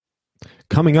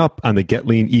Coming up on the Get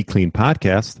Lean, Eat Clean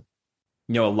podcast.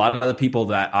 A lot of the people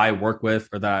that I work with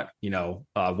or that,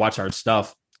 watch our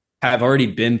stuff have already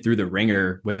been through the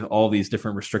ringer with all these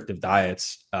different restrictive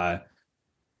diets.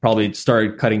 Probably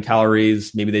started cutting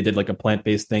calories. Maybe they did like a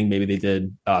plant-based thing. Maybe they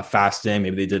did fasting.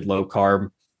 Maybe they did low carb.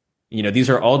 These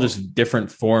are all just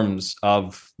different forms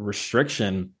of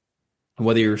restriction,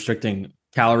 whether you're restricting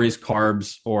calories,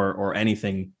 carbs, or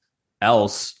anything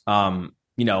else.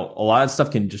 A lot of stuff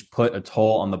can just put a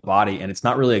toll on the body, and it's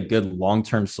not really a good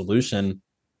long-term solution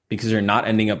because you're not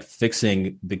ending up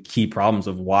fixing the key problems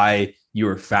of why you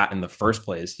were fat in the first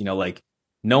place.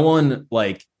 No one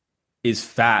is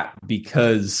fat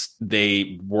because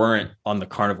they weren't on the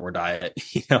carnivore diet.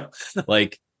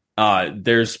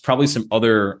 There's probably some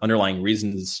other underlying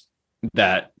reasons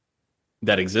that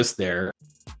exist there.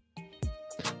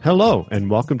 Hello, and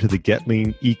welcome to the Get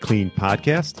Lean, Eat Clean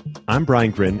podcast. I'm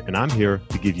Brian Grin, and I'm here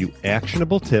to give you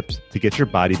actionable tips to get your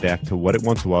body back to what it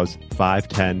once was 5,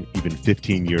 10, even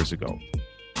 15 years ago.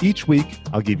 Each week,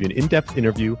 I'll give you an in-depth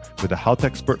interview with a health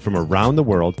expert from around the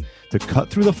world to cut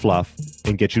through the fluff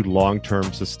and get you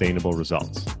long-term sustainable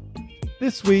results.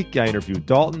 This week, I interviewed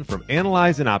Dalton from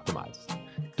Analyze and Optimize.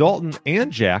 Dalton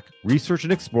and Jack research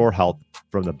and explore health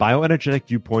from the bioenergetic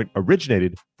viewpoint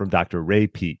originated from Dr. Ray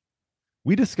Peat.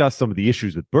 We discuss some of the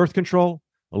issues with birth control,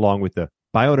 along with the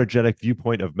bioenergetic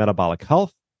viewpoint of metabolic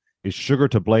health. Is sugar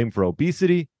to blame for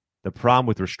obesity? The problem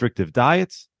with restrictive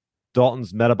diets?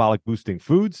 Dalton's metabolic boosting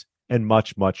foods, and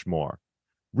much, much more.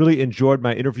 Really enjoyed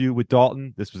my interview with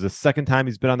Dalton. This was the second time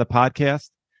he's been on the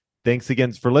podcast. Thanks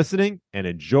again for listening, and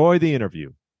enjoy the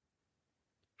interview.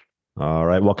 All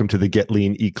right, welcome to the Get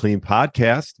Lean, Eat Clean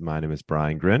podcast. My name is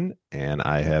Brian Grin, and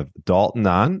I have Dalton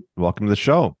on. Welcome to the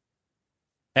show.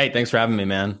 Hey, thanks for having me,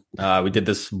 man. We did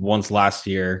this once last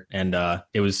year, and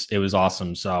it was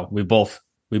awesome. So we both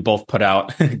put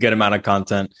out a good amount of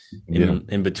content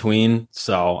in between.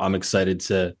 So I'm excited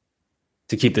to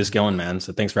keep this going, man.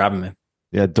 So thanks for having me.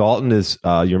 Yeah, Dalton is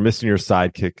you're missing your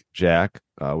sidekick, Jack,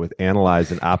 with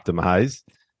Analyze and Optimize.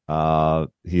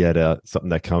 He had something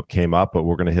that came up, but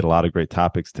we're going to hit a lot of great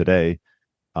topics today.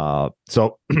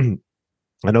 So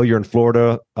I know you're in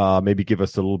Florida. Maybe give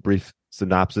us a little brief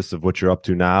synopsis of what you're up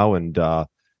to now, and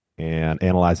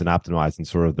Analyze and Optimize, and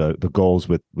sort of the goals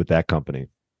with that company.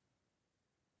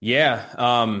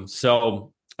 Yeah.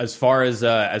 So as far as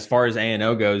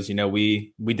A&O goes,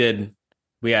 we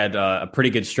had a pretty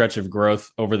good stretch of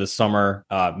growth over the summer,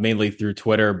 mainly through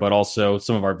Twitter, but also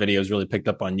some of our videos really picked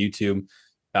up on YouTube.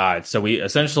 So we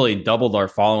essentially doubled our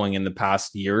following in the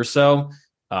past year or so.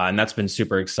 And that's been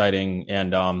super exciting.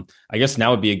 And I guess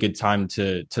now would be a good time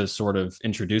to sort of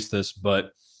introduce this,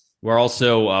 but we're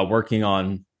also working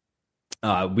on,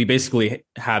 we basically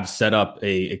have set up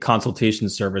a consultation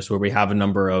service where we have a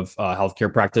number of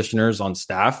healthcare practitioners on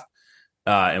staff.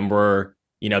 And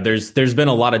there's been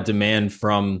a lot of demand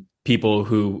from people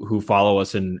who follow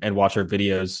us and watch our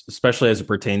videos, especially as it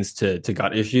pertains to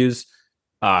gut issues.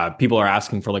 People are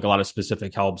asking for like a lot of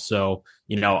specific help. So,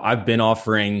 I've been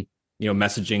offering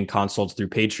messaging consults through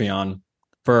Patreon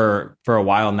for a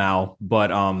while now,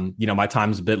 but my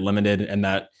time's a bit limited and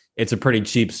that it's a pretty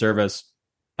cheap service.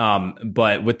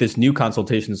 But with this new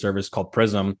consultation service called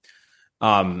Prism,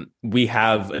 we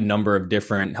have a number of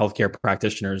different healthcare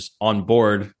practitioners on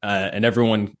board, and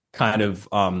everyone kind of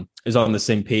is on the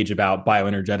same page about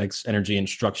bioenergetics, energy and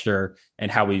structure,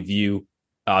 and how we view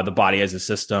the body as a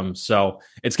system. So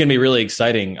it's going to be really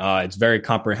exciting. It's very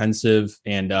comprehensive,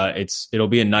 and it'll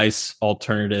be a nice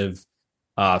alternative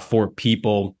for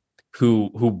people who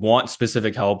want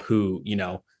specific help, who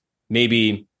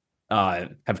maybe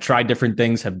have tried different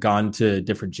things, have gone to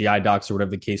different GI docs or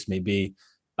whatever the case may be.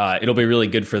 It'll be really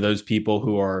good for those people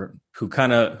who are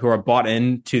bought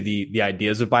into the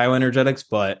ideas of bioenergetics,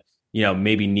 but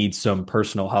maybe need some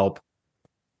personal help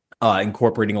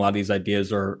incorporating a lot of these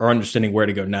ideas or understanding where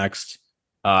to go next.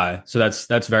 So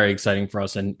that's very exciting for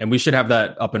us, and we should have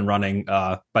that up and running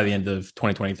by the end of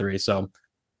 2023. So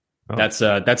that's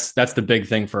the big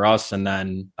thing for us. And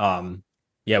then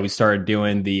we started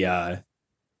doing the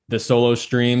solo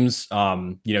streams,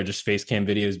 just face cam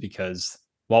videos, because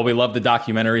while we love the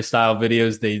documentary style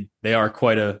videos, they are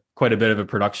quite a bit of a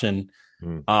production.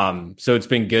 So it's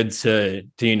been good to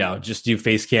just do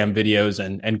face cam videos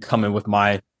and come in with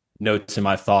my notes and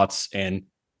my thoughts and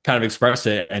kind of express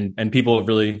it. And people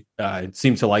really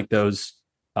seem to like those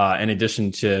in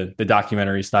addition to the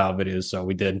documentary style videos. So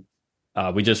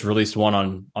we just released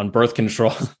one on birth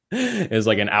control. It was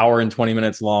like an hour and 20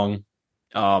 minutes long.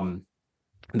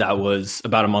 That was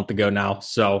about a month ago now.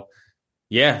 So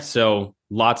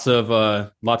lots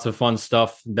of fun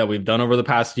stuff that we've done over the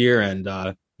past year. And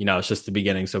it's just the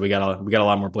beginning. So we got a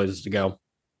lot more places to go.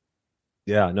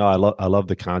 Yeah, no, I love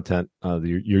the content,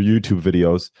 your YouTube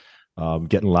videos,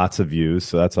 getting lots of views,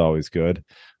 so that's always good.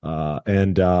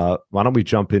 And why don't we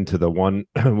jump into the one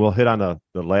we'll hit on the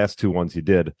last two ones you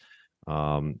did.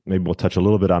 Maybe we'll touch a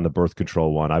little bit on the birth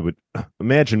control one. I would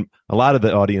imagine a lot of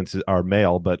the audience are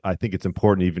male, but I think it's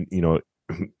important, even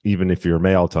even if you're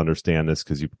male, to understand this,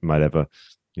 because you might have a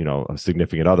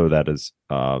significant other that has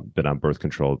been on birth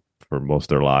control for most of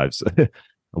their lives.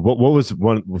 What was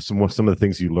some of the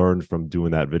things you learned from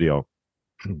doing that video?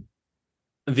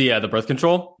 The birth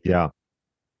control. Yeah.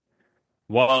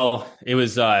 Well, it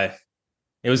was a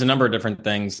number of different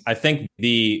things. I think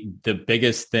the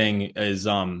biggest thing is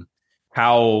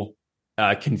how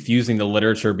confusing the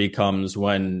literature becomes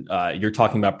when you're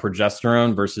talking about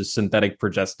progesterone versus synthetic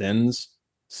progestins.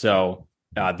 So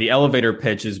the elevator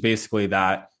pitch is basically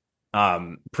that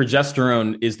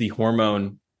progesterone is the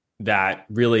hormone that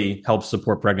really helps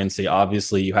support pregnancy.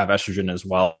 Obviously, you have estrogen as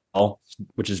well,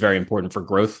 which is very important for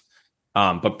growth.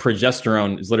 But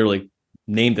progesterone is literally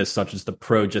named as such as the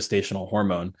progestational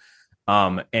hormone.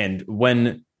 And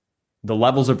when the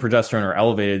levels of progesterone are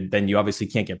elevated, then you obviously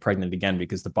can't get pregnant again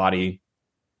because the body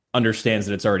understands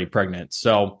that it's already pregnant.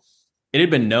 So it had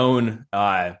been known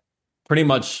pretty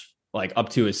much like up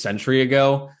to a century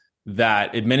ago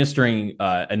that administering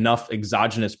enough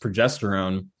exogenous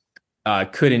progesterone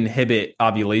could inhibit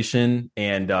ovulation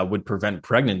and would prevent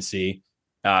pregnancy.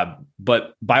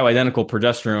 But bioidentical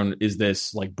progesterone is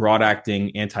this like broad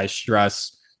acting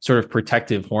anti-stress sort of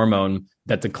protective hormone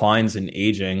that declines in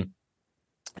aging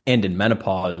and in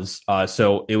menopause.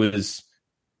 So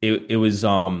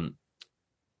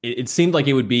it seemed like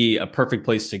it would be a perfect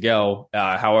place to go.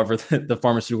 However, the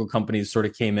pharmaceutical companies sort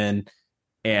of came in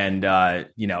and,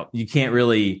 you can't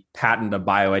really patent a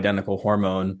bioidentical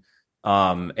hormone.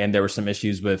 And there were some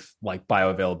issues with like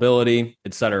bioavailability,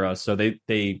 et cetera. So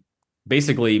they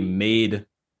basically made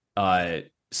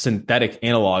synthetic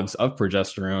analogs of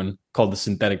progesterone called the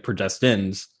synthetic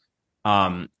progestins.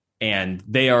 And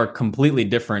they are completely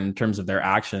different in terms of their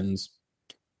actions,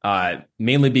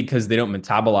 mainly because they don't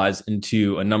metabolize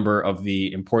into a number of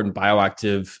the important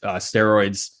bioactive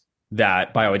steroids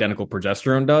that bioidentical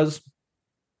progesterone does,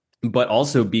 but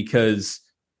also because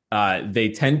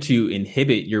they tend to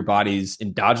inhibit your body's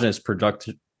endogenous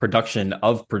production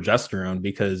of progesterone,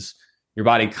 because your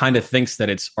body kind of thinks that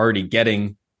it's already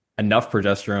getting enough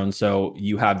progesterone. So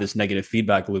you have this negative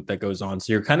feedback loop that goes on.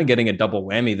 So you're kind of getting a double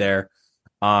whammy there.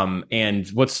 And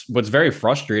what's very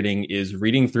frustrating is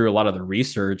reading through a lot of the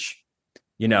research.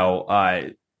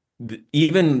 Even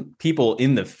people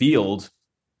in the field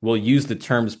will use the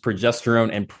terms progesterone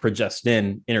and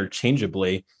progestin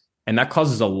interchangeably. And that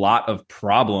causes a lot of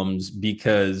problems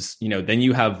because, then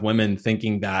you have women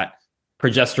thinking that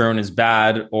progesterone is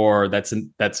bad, or that's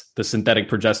the synthetic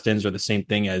progestins are the same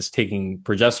thing as taking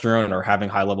progesterone or having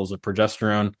high levels of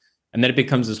progesterone. And then it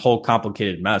becomes this whole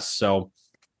complicated mess. So,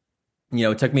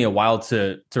 it took me a while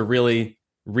to really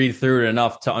read through it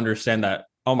enough to understand that,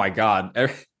 oh my God,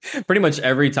 pretty much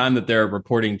every time that they're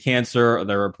reporting cancer, or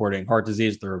they're reporting heart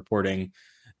disease, they're reporting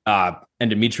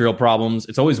endometrial problems,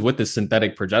 it's always with the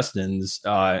synthetic progestins.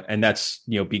 And that's,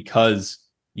 because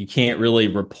you can't really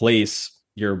replace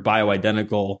your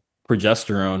bioidentical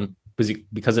progesterone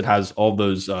because it has all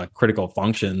those critical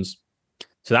functions.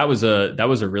 So that was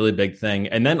a really big thing.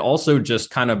 And then also just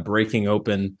kind of breaking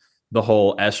open the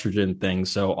whole estrogen thing.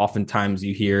 So oftentimes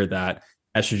you hear that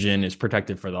estrogen is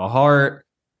protective for the heart,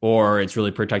 or it's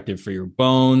really protective for your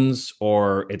bones,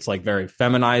 or it's like very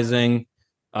feminizing,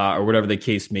 or whatever the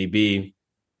case may be.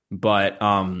 But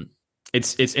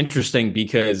it's interesting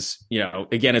because,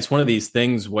 again, it's one of these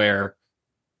things where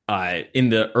in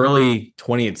the early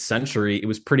 20th century, it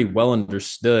was pretty well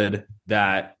understood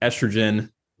that estrogen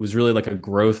was really like a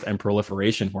growth and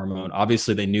proliferation hormone.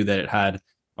 Obviously, they knew that it had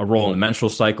a role in the menstrual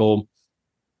cycle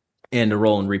and a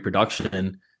role in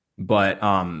reproduction. But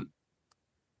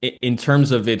in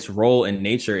terms of its role in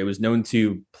nature, it was known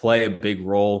to play a big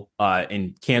role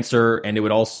in cancer. And it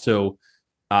would also,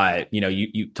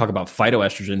 you talk about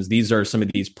phytoestrogens. These are some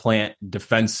of these plant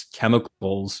defense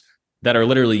chemicals that are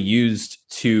literally used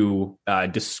to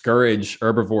discourage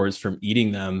herbivores from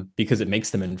eating them because it makes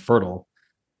them infertile.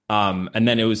 And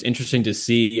then it was interesting to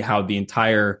see how the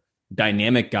entire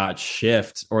dynamic got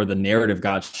shift, or the narrative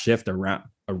got shift around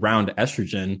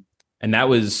estrogen. And that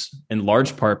was in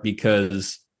large part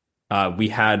because we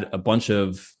had a bunch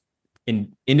of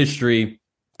industry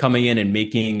coming in and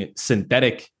making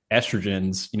synthetic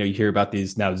estrogens. You hear about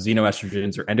these now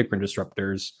xenoestrogens or endocrine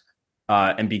disruptors.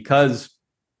 And because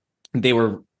they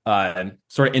were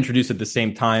sort of introduced at the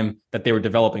same time that they were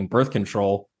developing birth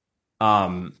control,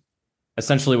 um,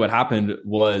 essentially what happened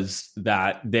was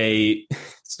that they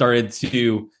started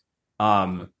to,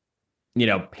 um,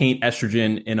 paint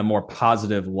estrogen in a more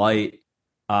positive light.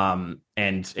 And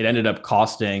it ended up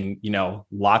costing,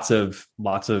 lots of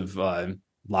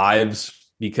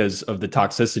lives because of the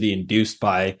toxicity induced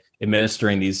by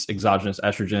administering these exogenous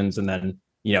estrogens. And then,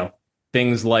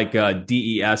 things like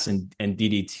DES and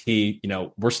DDT,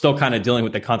 we're still kind of dealing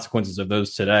with the consequences of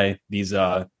those today. These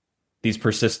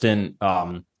persistent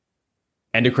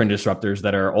endocrine disruptors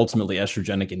that are ultimately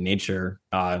estrogenic in nature.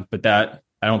 But that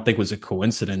I don't think was a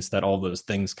coincidence that all those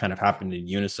things kind of happened in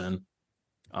unison.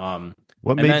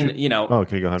 What And made then, you? Oh,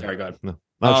 okay, go ahead. sorry, go ahead. No,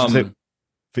 I was just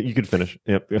say you could finish.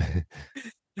 Yep.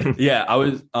 Yeah, I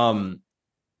was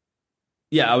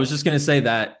just going to say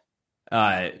that,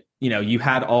 you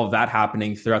had all of that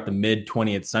happening throughout the mid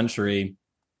 20th century.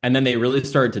 And then they really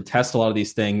started to test a lot of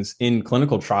these things in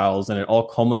clinical trials. And it all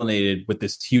culminated with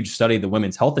this huge study, the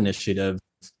Women's Health Initiative,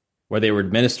 where they were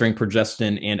administering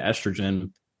progestin and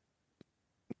estrogen,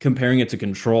 comparing it to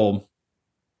control.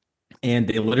 And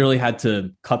they literally had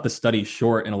to cut the study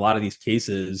short in a lot of these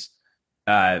cases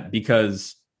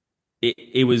because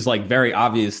it was like very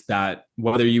obvious that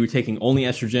whether you were taking only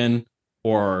estrogen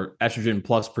or estrogen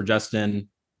plus progestin,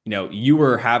 you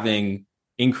were having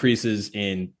increases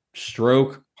in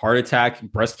stroke, heart attack,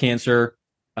 breast cancer,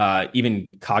 even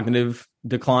cognitive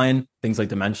decline, things like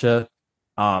dementia.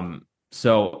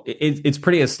 So it's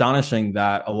pretty astonishing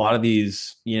that a lot of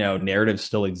these, narratives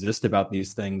still exist about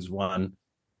these things when,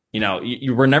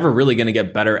 you were never really going to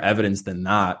get better evidence than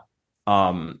that,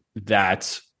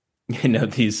 that,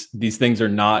 these things are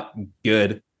not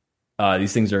good.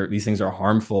 These things are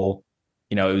harmful.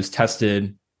 It was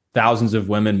tested thousands of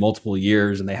women, multiple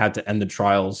years, and they had to end the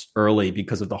trials early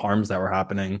because of the harms that were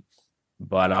happening.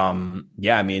 But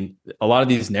yeah, I mean, a lot of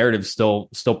these narratives still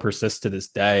persist to this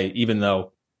day, even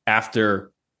though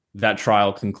after that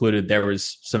trial concluded, there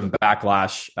was some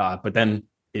backlash. But then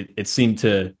they seemed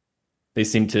to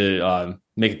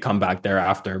make a comeback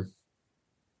thereafter.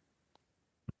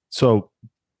 So,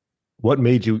 what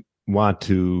made you want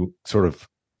to sort of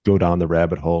go down the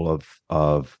rabbit hole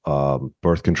of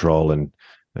birth control and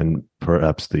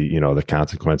perhaps the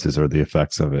consequences or the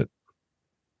effects of it?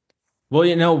 Well,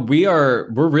 we're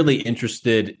really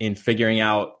interested in figuring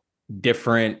out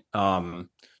different,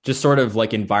 just sort of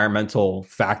like environmental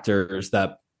factors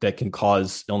that can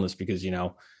cause illness, because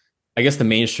I guess the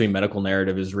mainstream medical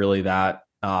narrative is really that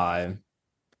a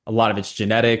lot of it's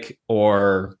genetic,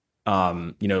 or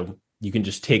you can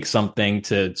just take something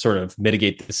to sort of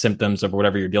mitigate the symptoms of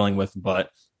whatever you're dealing with,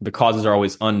 but the causes are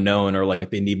always unknown, or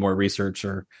like they need more research,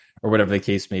 or whatever the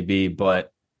case may be.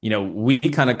 But we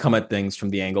kind of come at things from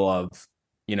the angle of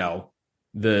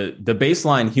the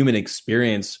baseline human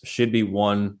experience should be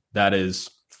one that is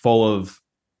full of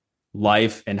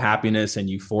life and happiness and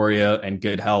euphoria and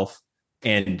good health.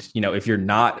 And if you're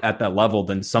not at that level,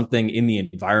 then something in the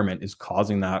environment is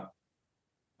causing that.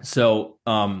 So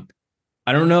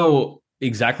I don't know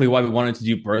exactly why we wanted to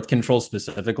do birth control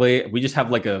specifically. We just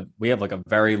have like a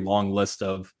very long list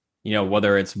of,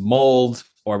 whether it's mold,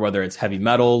 or whether it's heavy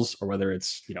metals, or whether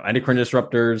it's, endocrine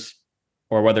disruptors,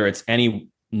 or whether it's any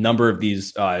number of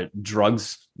these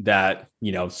drugs that,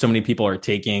 so many people are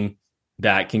taking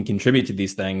that can contribute to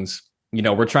these things.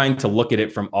 We're trying to look at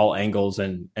it from all angles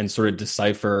and sort of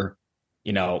decipher,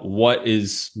 what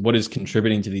is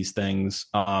contributing to these things.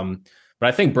 But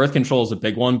I think birth control is a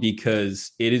big one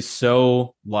because it is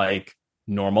so like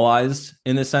normalized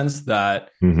in the sense that,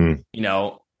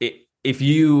 if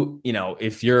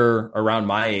you're around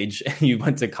my age and you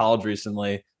went to college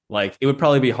recently, like it would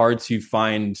probably be hard to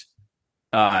find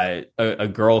a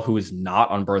girl who is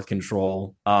not on birth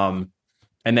control. And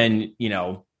then,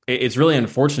 it's really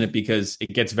unfortunate because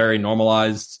it gets very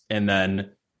normalized. And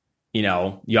then, you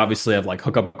obviously have like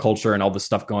hookup culture and all this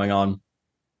stuff going on.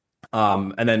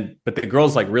 But the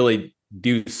girls like really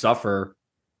do suffer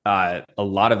a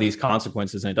lot of these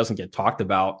consequences, and it doesn't get talked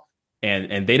about.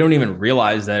 And they don't even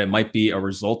realize that it might be a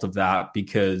result of that,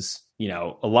 because,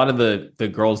 a lot of the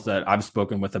girls that I've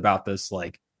spoken with about this,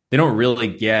 like they don't really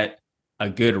get a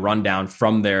good rundown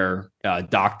from their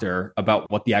doctor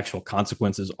about what the actual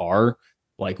consequences are.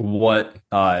 Like what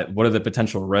are the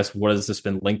potential risks? What has this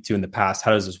been linked to in the past?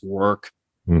 How does this work?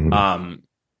 Mm-hmm.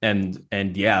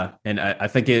 And yeah, and I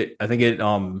think it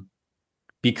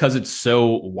because it's so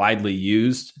widely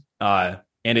used, and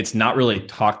it's not really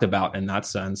talked about in that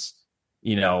sense,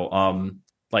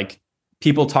 like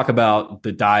people talk about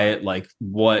the diet, like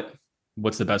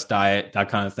what's the best diet, that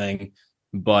kind of thing.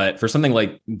 But for something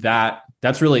like that,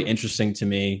 that's really interesting to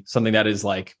me, something that is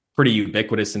like pretty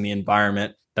ubiquitous in the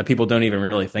environment. that people don't even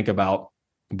really think about,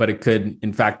 but it could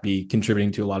in fact be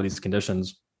contributing to a lot of these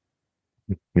conditions.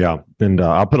 Yeah, and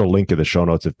I'll put a link in the show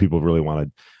notes if people really want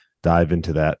to dive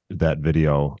into that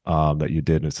video that you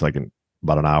did. It's like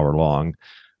about an hour long.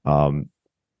 Um,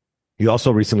 you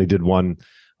also recently did one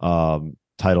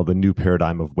titled "The New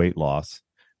Paradigm of Weight Loss,"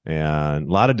 and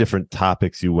a lot of different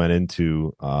topics you went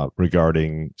into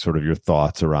regarding sort of your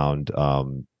thoughts around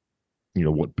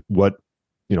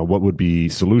what would be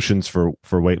solutions for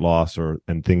weight loss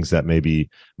and things that maybe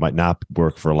might not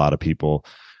work for a lot of people.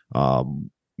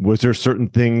 Was there certain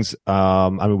things, I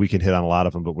mean, we can hit on a lot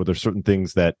of them, but were there certain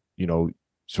things that,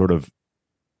 sort of,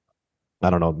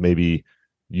 I don't know, maybe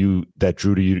that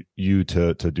drew to you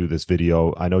to do this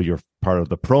video? I know you're part of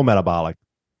the pro-metabolic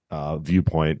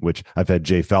viewpoint, which I've had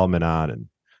Jay Feldman on and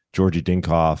Georgie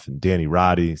Dinkoff and Danny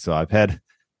Roddy. So I've had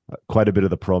quite a bit of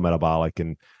the pro-metabolic,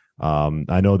 and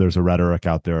I know there's a rhetoric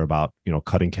out there about,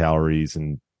 cutting calories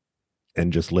and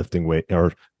just lifting weight,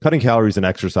 or cutting calories and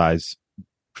exercise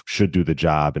should do the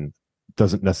job, and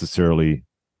doesn't necessarily,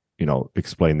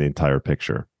 explain the entire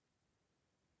picture.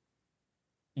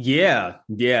 Yeah,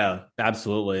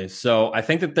 absolutely. So I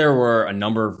think that there were a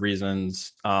number of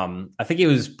reasons. I think it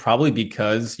was probably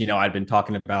because, I'd been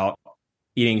talking about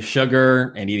eating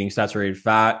sugar and eating saturated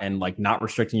fat and like not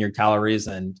restricting your calories,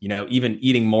 and, even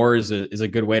eating more is a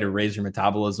good way to raise your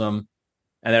metabolism.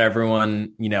 And that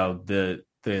everyone, the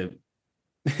the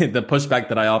pushback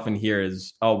that I often hear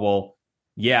is, oh, well,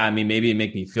 yeah, I mean, maybe it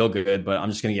make me feel good, but I'm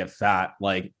just going to get fat.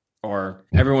 Like, or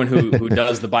everyone who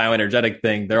does the bioenergetic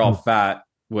thing, they're all fat,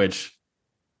 which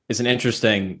is an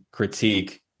interesting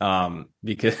critique.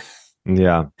 Because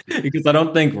Yeah, because I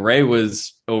don't think Ray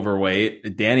was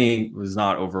overweight. Danny was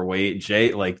not overweight.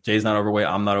 Jay's not overweight.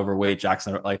 I'm not overweight.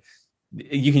 Jackson, like,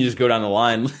 you can just go down the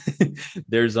line.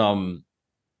 There's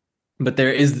but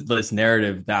there is this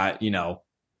narrative that,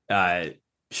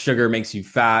 sugar makes you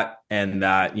fat, and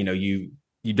that,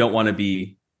 you don't want to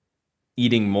be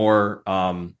eating more,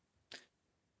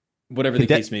 whatever the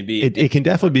case may be. It can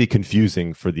definitely be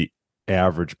confusing for the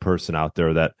average person out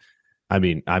there. That, I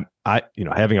mean,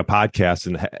 having a podcast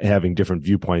and having different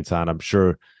viewpoints on. I'm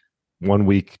sure one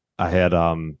week I had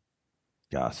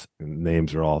gosh,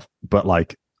 names are all, but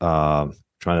like trying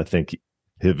to think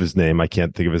of his name. I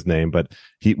can't think of his name, but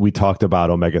we talked about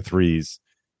omega-3s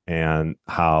and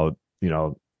how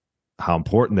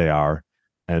important they are.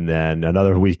 And then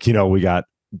another week, we got,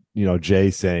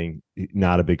 Jay saying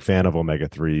not a big fan of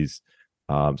omega-3s.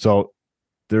 So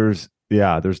there's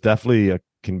definitely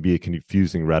can be a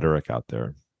confusing rhetoric out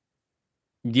there.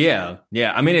 Yeah.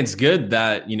 I mean, it's good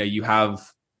that, you have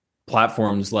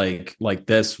platforms like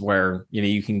this where,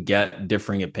 you can get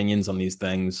differing opinions on these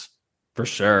things for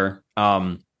sure.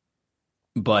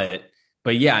 But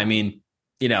yeah, I mean,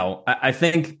 I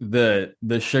think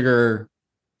the sugar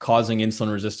causing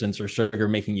insulin resistance or sugar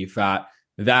making you fat,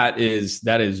 that is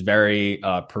very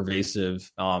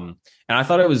pervasive. And I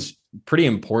thought it was pretty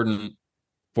important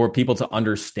for people to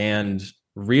understand.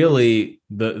 Really,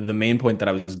 the main point that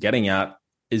I was getting at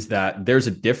is that there's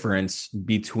a difference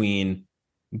between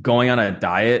going on a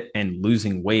diet and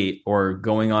losing weight, or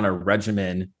going on a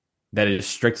regimen that is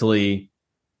strictly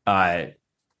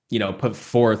put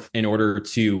forth in order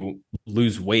to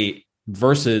lose weight,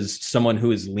 versus someone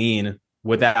who is lean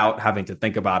without having to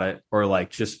think about it, or like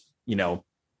just,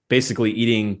 basically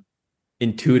eating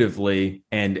intuitively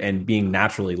and being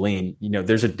naturally lean.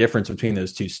 There's a difference between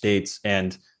those two states.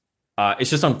 And it's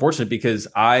just unfortunate because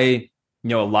a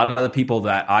lot of the people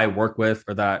that I work with,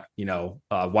 or that,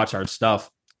 watch our stuff,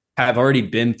 have already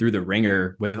been through the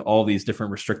ringer with all these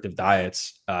different restrictive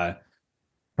diets.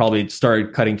 Probably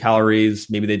started cutting calories.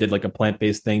 Maybe they did like a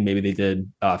plant-based thing. Maybe they did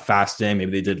fasting.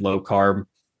 Maybe they did low carb.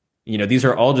 These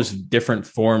are all just different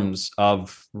forms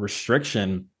of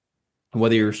restriction,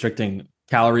 whether you're restricting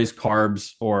calories,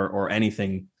 carbs, or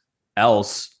anything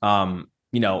else. A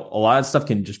lot of stuff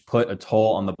can just put a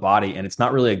toll on the body, and it's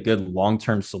not really a good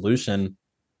long-term solution,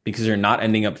 because you're not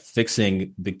ending up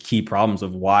fixing the key problems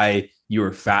of why you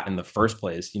were fat in the first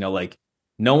place. Like,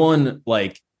 no one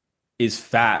is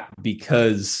fat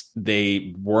because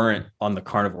they weren't on the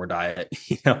carnivore diet.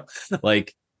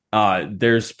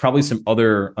 There's probably some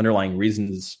other underlying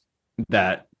reasons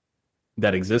that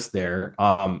exist there.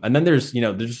 And then there's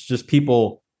just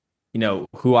people,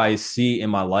 who I see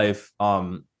in my life.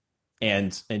 And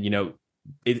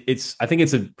it's I think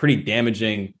it's a pretty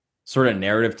damaging sort of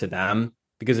narrative to them,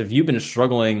 because if you've been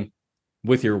struggling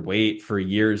with your weight for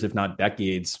years, if not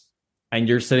decades, and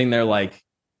you're sitting there like,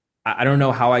 I don't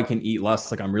know how I can eat less.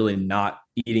 Like, I'm really not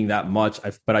eating that much,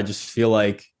 but I just feel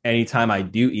like anytime I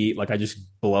do eat, like, I just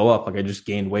blow up, like I just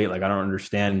gain weight. Like, I don't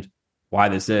understand why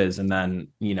this is. And then,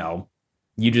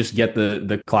 you just get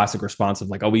the classic response of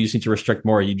like, oh, we just need to restrict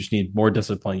more. You just need more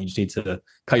discipline. You just need to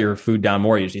cut your food down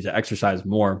more. You just need to exercise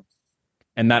more.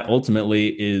 And that ultimately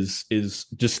is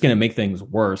just going to make things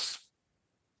worse.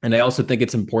 And I also think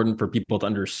it's important for people to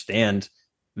understand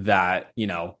that,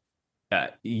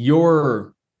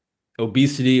 your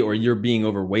obesity or your being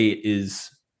overweight is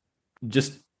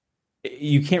just,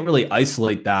 you can't really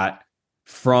isolate that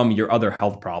from your other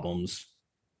health problems.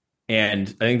 And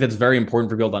I think that's very important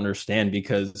for people to understand,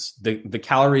 because the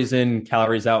calories in,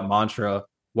 calories out mantra,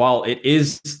 while it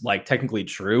is like technically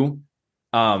true,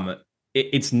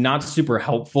 it's not super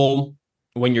helpful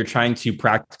when you're trying to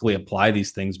practically apply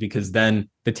these things, because then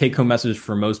the take home message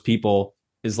for most people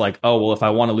is like, oh, well, if I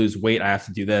want to lose weight, I have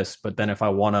to do this. But then if I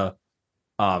want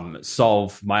to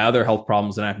solve my other health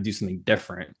problems, then I have to do something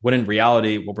different. When in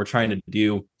reality, what we're trying to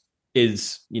do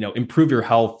is, improve your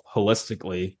health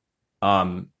holistically,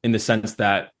 in the sense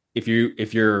that if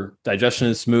your digestion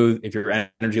is smooth, if your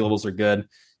energy levels are good,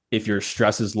 if your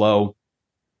stress is low,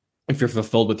 if you're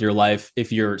fulfilled with your life,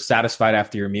 if you're satisfied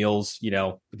after your meals,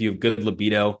 if you have good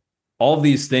libido, all of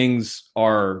these things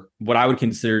are what I would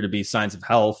consider to be signs of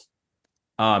health.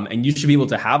 And you should be able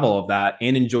to have all of that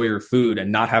and enjoy your food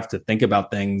and not have to think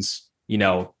about things,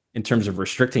 in terms of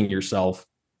restricting yourself.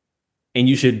 And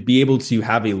you should be able to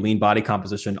have a lean body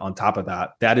composition on top of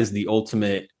that. That is the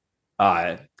ultimate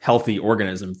healthy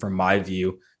organism from my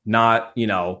view, not,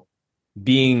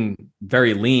 being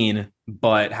very lean,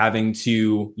 but having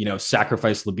to,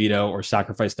 sacrifice libido or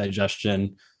sacrifice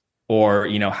digestion or,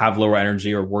 have lower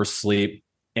energy or worse sleep,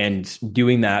 and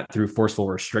doing that through forceful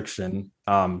restriction.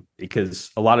 Because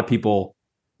a lot of people,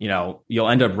 you'll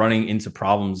end up running into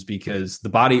problems because the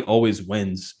body always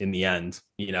wins in the end.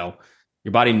 Your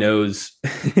body knows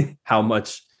how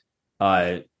much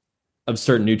of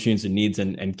certain nutrients it needs,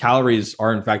 and calories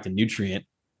are in fact a nutrient.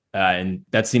 And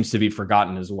that seems to be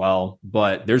forgotten as well.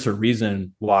 But there's a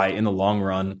reason why in the long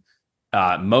run,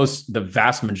 the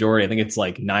vast majority, I think it's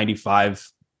like 95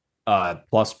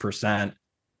 plus%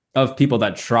 of people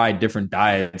that try different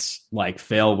diets like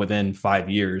fail within 5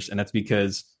 years. And that's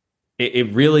because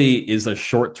it really is a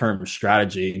short-term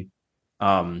strategy,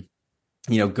 going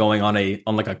on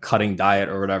like a cutting diet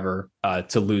or whatever,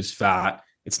 to lose fat.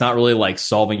 It's not really like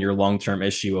solving your long-term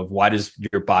issue of why does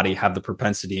your body have the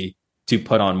propensity to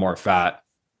put on more fat.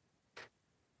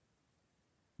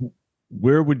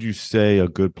 Where would you say a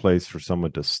good place for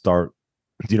someone to start?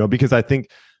 Because I think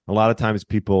a lot of times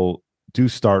people do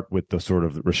start with the sort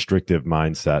of restrictive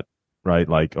mindset, right?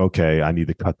 Like, okay, I need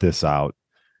to cut this out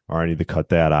or I need to cut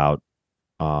that out.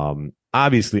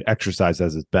 Obviously exercise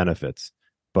has its benefits,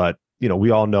 but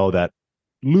we all know that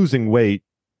losing weight,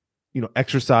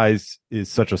 exercise is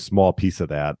such a small piece of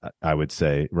that, I would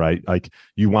say, right? Like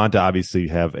you want to obviously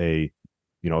have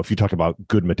if you talk about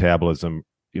good metabolism,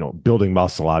 building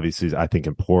muscle, obviously is, I think,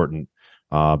 important,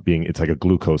 it's like a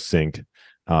glucose sink.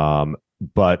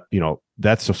 But,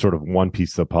 that's a sort of one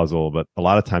piece of the puzzle. But a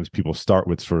lot of times people start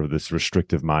with sort of this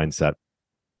restrictive mindset.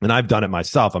 And I've done it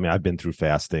myself. I mean, I've been through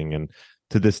fasting, and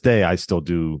to this day, I still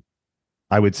do.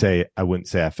 I wouldn't say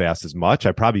I fast as much.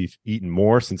 I probably eaten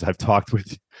more since I've talked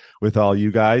with all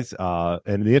you guys.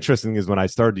 And the interesting thing is when I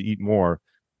started to eat more,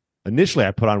 initially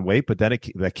I put on weight, but then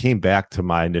that came back to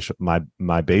my initial, my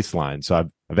baseline. So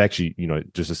I've actually,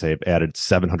 just to say, I've added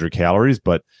 700 calories,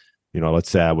 but, let's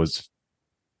say I was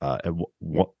at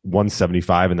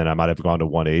 175 and then I might have gone to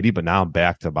 180, but now I'm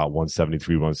back to about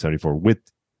 173, 174 with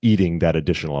eating that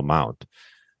additional amount,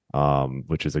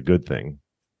 which is a good thing.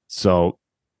 So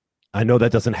I know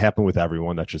that doesn't happen with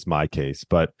everyone. That's just my case.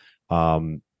 But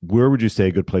where would you say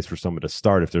a good place for someone to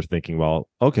start if they're thinking, well,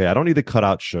 okay, I don't need to cut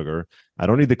out sugar. I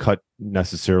don't need to cut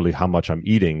necessarily how much I'm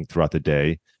eating throughout the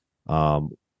day.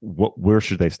 Where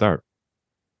should they start?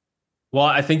 Well,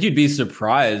 I think you'd be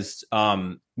surprised,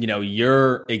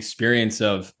 your experience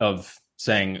of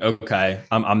saying, okay,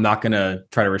 I'm not going to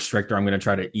try to restrict, or I'm going to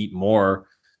try to eat more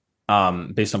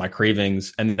based on my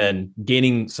cravings, and then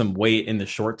gaining some weight in the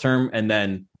short term and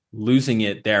then losing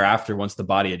it thereafter once the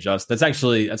body adjusts. That's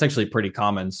actually pretty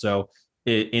common. So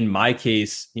in my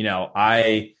case,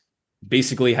 I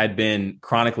basically had been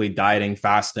chronically dieting,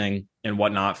 fasting and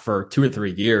whatnot for 2 or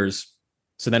 3 years.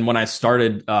 So then when I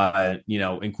started,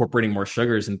 incorporating more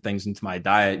sugars and things into my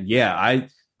diet,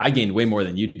 I gained way more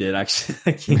than you did. Actually,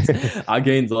 I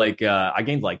gained like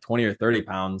 20 or 30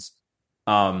 pounds.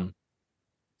 But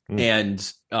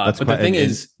the thing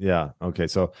is, yeah. Okay.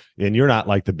 So, and you're not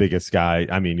like the biggest guy.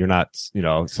 I mean, you're not,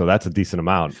 so that's a decent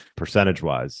amount percentage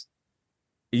wise.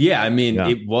 Yeah. I mean,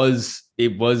 it was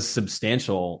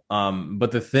substantial.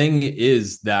 But the thing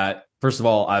is that, first of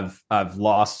all, I've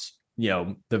lost,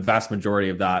 the vast majority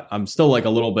of that. I'm still like a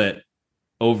little bit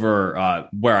over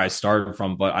where I started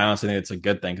from, but I honestly think it's a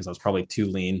good thing because I was probably too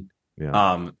lean.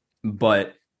 Yeah.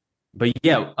 But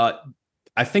yeah,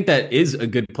 I think that is a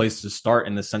good place to start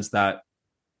in the sense that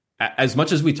as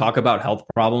much as we talk about health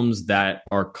problems that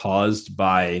are caused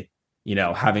by,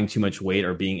 having too much weight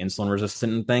or being insulin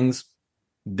resistant and things,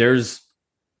 there's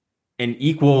an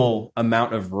equal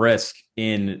amount of risk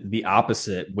in the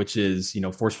opposite, which is,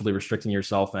 forcefully restricting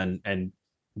yourself and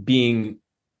being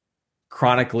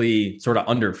chronically sort of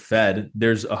underfed.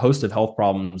 There's a host of health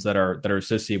problems that are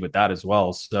associated with that as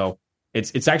well. So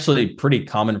it's actually pretty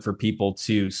common for people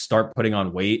to start putting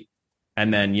on weight.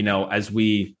 And then, as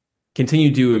we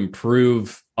continue to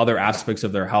improve other aspects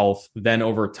of their health, then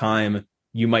over time,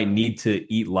 you might need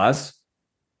to eat less,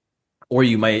 or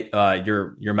you might,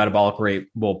 your metabolic rate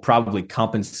will probably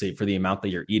compensate for the amount that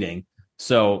you're eating.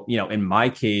 So, in my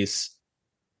case,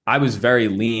 I was very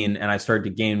lean and I started to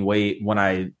gain weight when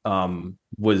I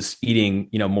was eating,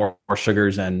 more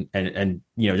sugars and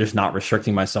just not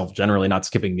restricting myself generally, not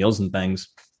skipping meals and things.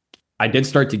 I did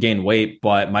start to gain weight,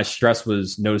 but my stress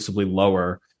was noticeably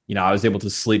lower. I was able to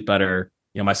sleep better.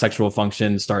 My sexual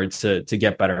function started to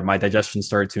get better. My digestion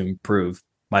started to improve.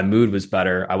 My mood was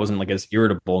better. I wasn't like as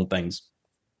irritable and things.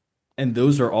 And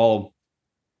those are all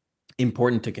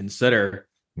important to consider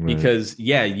because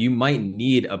you might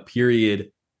need a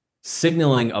period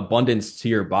signaling abundance to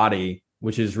your body,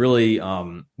 which is really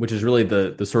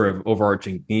the sort of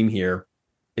overarching theme here,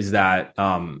 is that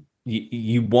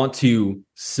you want to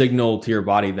signal to your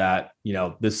body that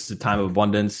this is a time of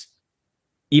abundance,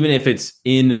 even if it's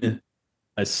in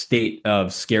a state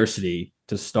of scarcity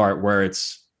to start, where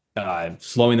it's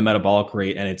slowing the metabolic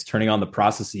rate and it's turning on the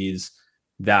processes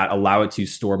that allow it to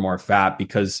store more fat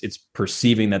because it's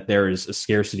perceiving that there is a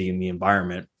scarcity in the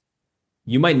environment.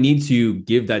 You might need to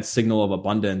give that signal of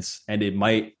abundance, and it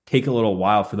might take a little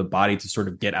while for the body to sort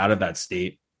of get out of that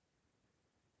state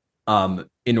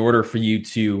in order for you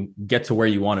to get to where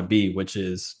you want to be, which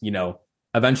is,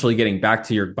 eventually getting back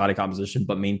to your body composition,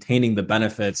 but maintaining the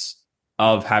benefits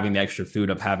of having the extra food,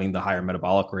 of having the higher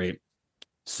metabolic rate.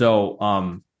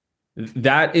 So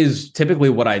that is typically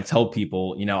what I tell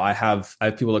people. I have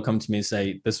people that come to me and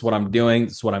say, this is what I'm doing,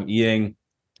 this is what I'm eating.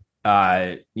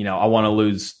 I want to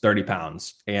lose 30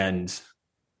 pounds. And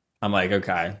I'm like,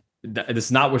 okay,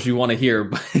 that's not what you want to hear,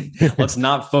 but let's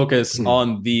not focus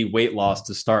on the weight loss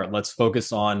to start. Let's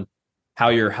focus on how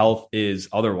your health is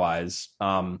otherwise.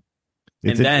 I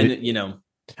was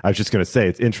just going to say,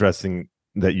 it's interesting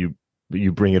that you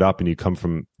bring it up and you come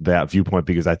from that viewpoint,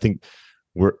 because I think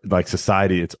we're like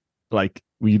society. It's like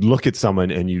we look at someone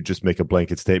and you just make a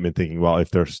blanket statement thinking, well, if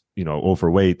they're,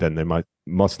 overweight, then they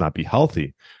must not be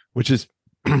healthy, which is,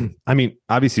 I mean,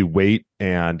 obviously weight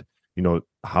and,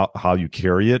 how you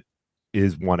carry it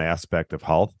is one aspect of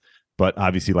health, but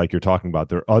obviously, like you're talking about,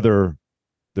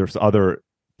 there's other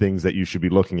things that you should be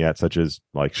looking at, such as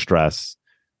like stress,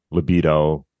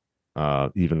 libido,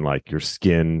 even like your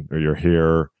skin or your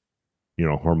hair,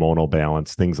 hormonal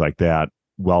balance, things like that,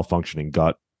 well-functioning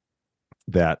gut,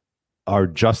 that are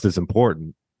just as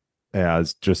important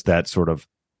as just that sort of,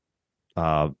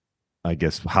 I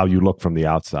guess, how you look from the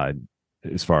outside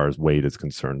as far as weight is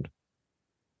concerned.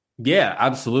 Yeah,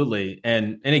 absolutely.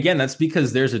 And again, that's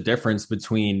because there's a difference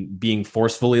between being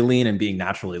forcefully lean and being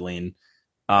naturally lean.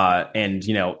 And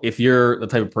if you're the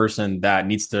type of person that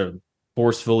needs to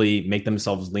forcefully make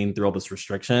themselves lean through all this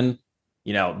restriction,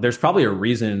 there's probably a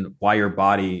reason why your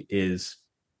body is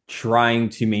trying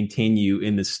to maintain you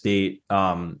in the state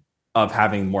of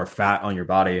having more fat on your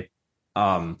body.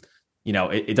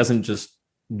 It doesn't just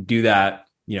do that,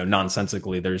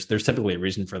 nonsensically. There's typically a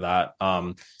reason for that.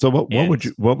 So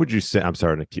what would you say? I'm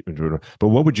sorry to keep interrupting, but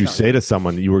what would you say to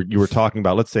someone? You were talking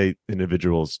about, let's say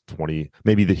individuals 20,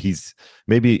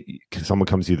 maybe someone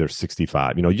comes to you, they're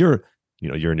 65. You're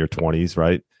in your 20s,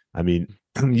 right? I mean,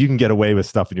 you can get away with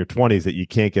stuff in your 20s that you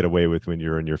can't get away with when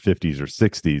you're in your 50s or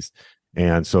 60s.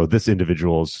 And so this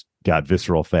individual's got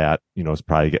visceral fat, it's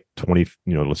probably get 20,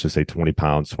 let's just say 20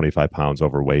 pounds, 25 pounds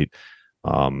overweight.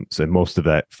 So most of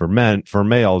that for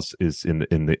males is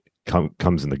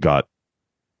comes in the gut.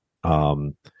 I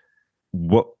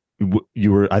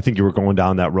think you were going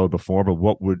down that road before, but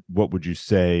what would you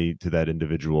say to that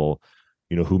individual,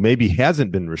 who maybe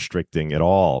hasn't been restricting at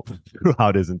all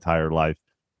throughout his entire life?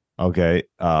 Okay.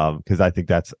 Cause I think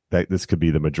that this could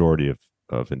be the majority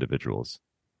of individuals.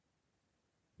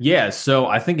 Yeah, so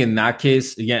I think in that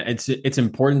case, again, it's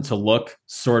important to look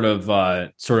sort of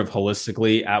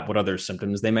holistically at what other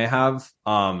symptoms they may have.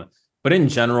 But in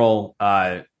general,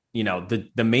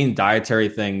 the main dietary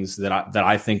things that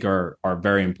I think are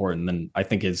very important, then I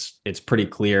think it's pretty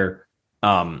clear,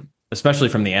 especially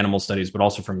from the animal studies, but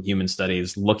also from human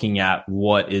studies, looking at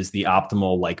what is the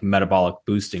optimal like metabolic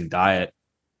boosting diet.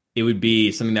 It would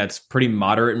be something that's pretty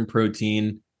moderate in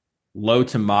protein, low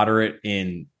to moderate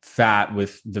in fat,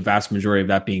 with the vast majority of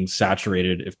that being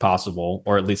saturated if possible,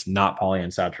 or at least not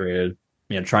polyunsaturated.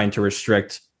 Trying to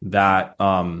restrict that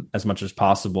as much as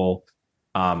possible,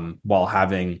 while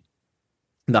having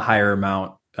the higher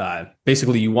amount.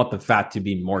 Basically, you want the fat to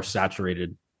be more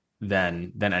saturated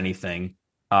than anything,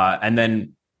 and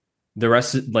then the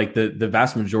rest, like the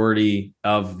vast majority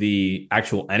of the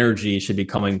actual energy, should be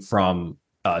coming from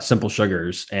simple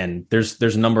sugars. And there's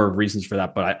a number of reasons for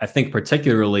that, but I think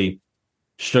particularly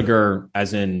sugar,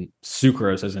 as in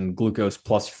sucrose, as in glucose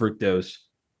plus fructose,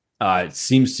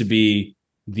 seems to be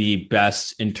the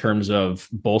best in terms of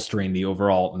bolstering the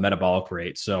overall metabolic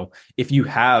rate. So if you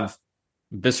have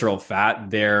visceral fat,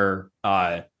 there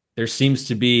seems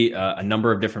to be a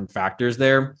number of different factors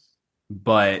there,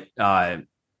 but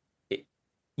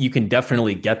you can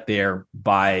definitely get there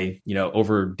by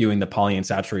overdoing the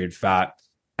polyunsaturated fat.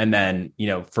 And then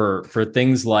for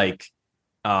things like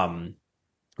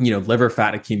liver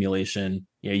fat accumulation,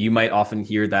 you might often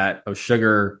hear that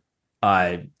sugar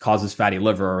causes fatty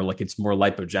liver, or like it's more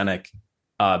lipogenic.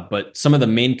 But some of the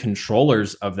main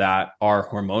controllers of that are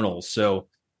hormonal. So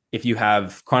if you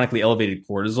have chronically elevated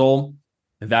cortisol,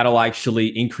 that'll actually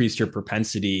increase your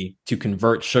propensity to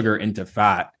convert sugar into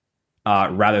fat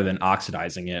rather than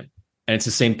oxidizing it. And it's the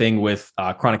same thing with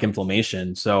chronic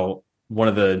inflammation. So one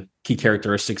of the key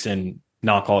characteristics in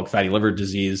non-alcoholic fatty liver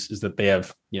disease is that they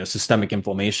have systemic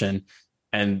inflammation.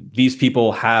 And these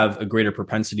people have a greater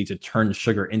propensity to turn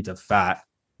sugar into fat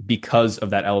because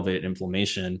of that elevated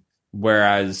inflammation.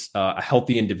 Whereas a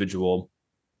healthy individual,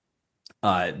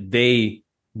 they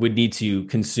would need to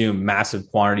consume massive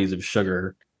quantities of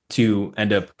sugar to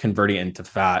end up converting it into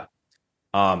fat.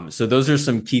 So those are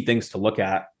some key things to look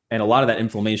at. And a lot of that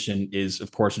inflammation is,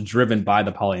 of course, driven by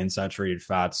the polyunsaturated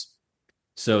fats.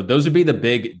 So those would be the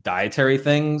big dietary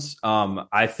things.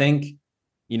 I think,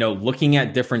 looking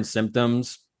at different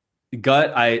symptoms,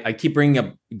 gut, I keep bringing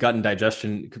up gut and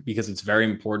digestion because it's very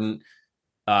important,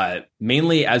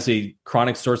 mainly as a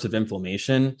chronic source of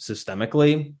inflammation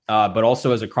systemically, but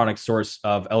also as a chronic source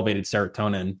of elevated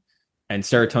serotonin, and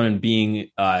serotonin being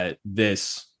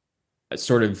this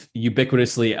sort of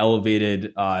ubiquitously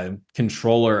elevated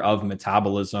controller of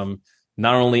metabolism,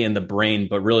 not only in the brain,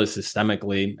 but really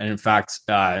systemically. And in fact,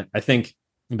 I think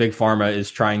Big Pharma is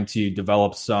trying to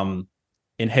develop some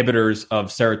inhibitors of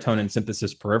serotonin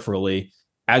synthesis peripherally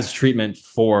as treatment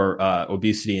for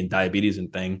obesity and diabetes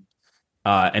and thing.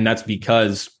 And that's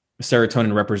because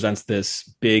serotonin represents this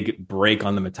big break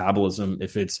on the metabolism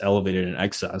if it's elevated in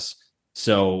excess.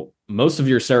 So most of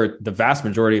the vast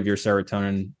majority of your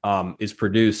serotonin is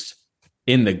produced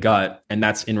in the gut, and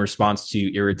that's in response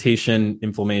to irritation,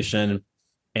 inflammation,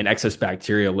 and excess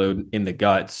bacteria load in the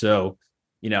gut. So,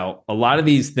 a lot of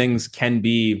these things can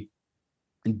be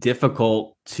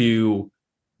difficult to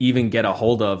even get a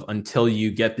hold of until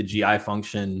you get the GI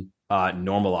function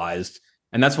normalized.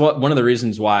 And that's one of the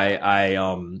reasons why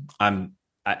I'm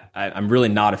really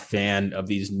not a fan of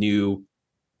these new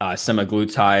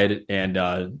semaglutide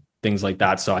and things like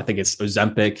that. So I think it's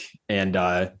Ozempic and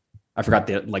I forgot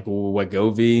the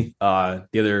Wegovy,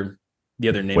 the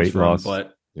other names weight for loss.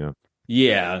 them, but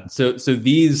yeah. So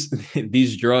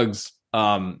these drugs,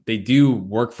 they do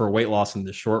work for weight loss in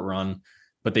the short run,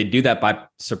 but they do that by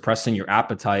suppressing your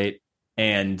appetite,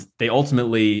 and they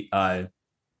ultimately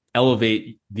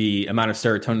elevate the amount of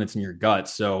serotonin that's in your gut.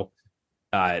 So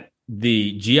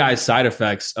the GI side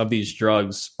effects of these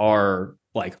drugs are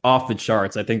like off the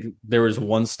charts. I think there was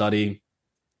one study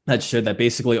that showed that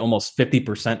basically almost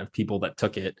 50% of people that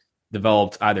took it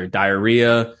developed either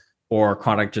diarrhea or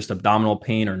chronic just abdominal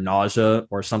pain or nausea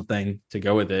or something to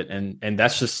go with it. And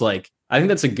that's just like, I think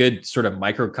that's a good sort of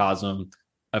microcosm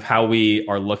of how we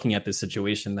are looking at this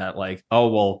situation, that like, oh,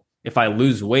 well, if I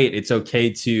lose weight, it's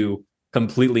okay to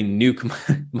completely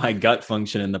nuke my gut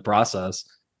function in the process.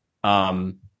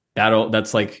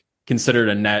 That's like considered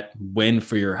a net win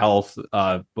for your health.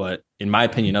 But in my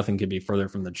opinion, nothing could be further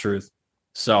from the truth.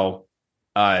 So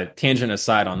tangent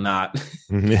aside on that,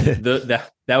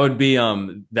 that would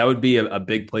be a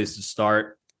big place to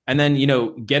start. And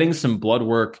then, getting some blood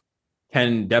work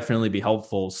can definitely be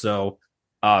helpful. So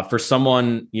for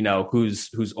someone,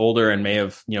 who's older and may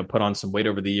have, put on some weight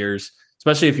over the years,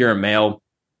 especially if you're a male,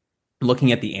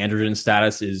 looking at the androgen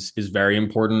status is very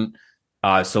important.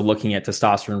 So looking at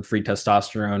testosterone, free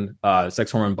testosterone,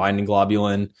 sex hormone binding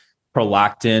globulin,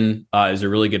 Prolactin is a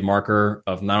really good marker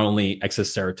of not only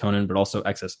excess serotonin but also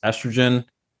excess estrogen,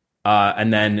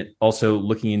 and then also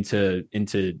looking into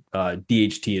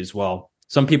DHT as well.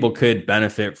 Some people could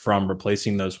benefit from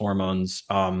replacing those hormones.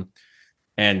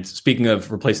 And speaking of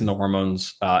replacing the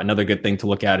hormones, another good thing to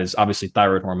look at is obviously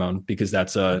thyroid hormone, because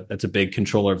that's a big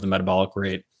controller of the metabolic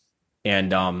rate.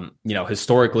 And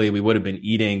historically, we would have been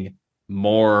eating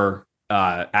more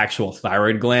actual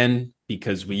thyroid gland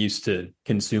because we used to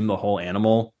consume the whole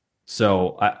animal.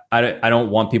 So I don't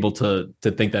want people to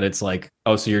think that it's like,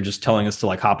 oh, so you're just telling us to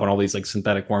like hop on all these like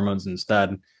synthetic hormones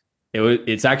instead.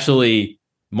 It's actually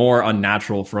more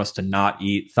unnatural for us to not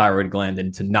eat thyroid gland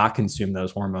and to not consume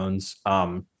those hormones,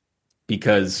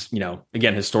 because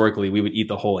again, historically we would eat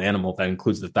the whole animal that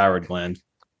includes the thyroid gland.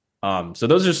 So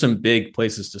those are some big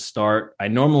places to start. I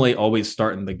normally always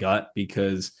start in the gut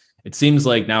because it seems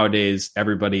like nowadays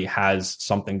everybody has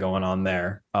something going on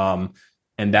there.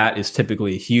 And that is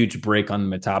typically a huge break on the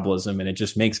metabolism, and it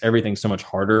just makes everything so much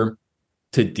harder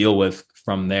to deal with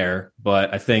from there.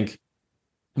 But I think,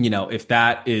 if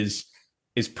that is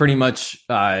pretty much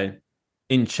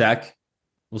in check,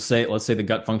 let's say the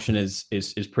gut function is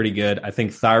pretty good. I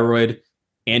think thyroid,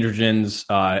 androgens,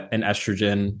 and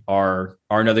estrogen are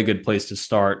another good place to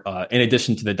start, in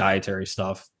addition to the dietary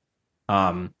stuff.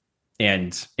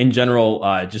 And in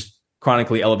general, just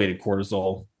chronically elevated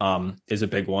cortisol is a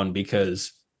big one,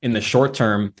 because in the short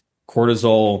term,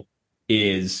 cortisol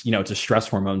is, it's a stress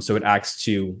hormone. So it acts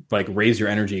to like raise your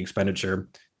energy expenditure,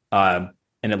 and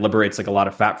it liberates like a lot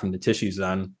of fat from the tissues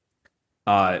then.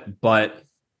 But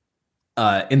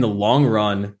in the long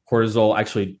run, cortisol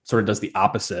actually sort of does the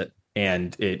opposite,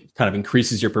 and it kind of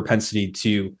increases your propensity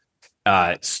to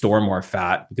store more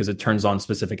fat, because it turns on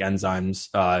specific enzymes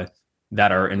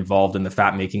that are involved in the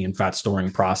fat making and fat storing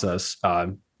process.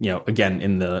 Again,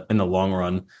 in the long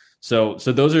run. So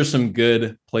those are some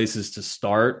good places to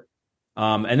start.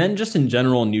 And then just in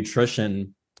general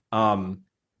nutrition,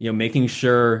 making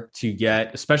sure to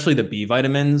get, especially the B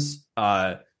vitamins.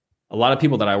 A lot of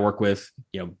people that I work with,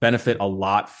 benefit a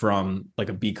lot from like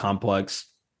a B complex.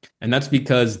 And that's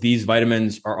because these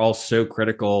vitamins are all so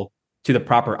critical to the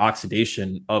proper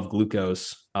oxidation of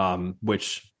glucose,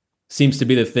 which seems to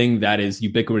be the thing that is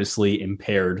ubiquitously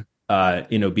impaired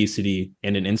in obesity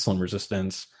and in insulin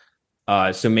resistance.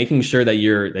 So making sure that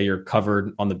you're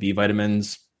covered on the B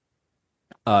vitamins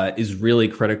is really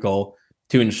critical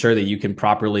to ensure that you can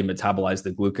properly metabolize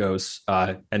the glucose.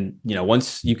 And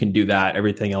once you can do that,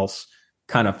 everything else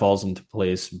kind of falls into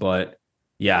place. But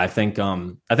yeah, I think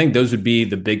those would be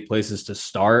the big places to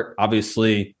start.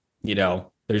 Obviously,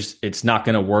 it's not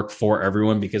going to work for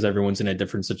everyone because everyone's in a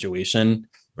different situation.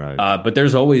 Right. But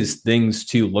there's always things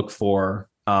to look for.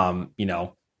 I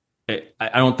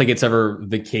don't think it's ever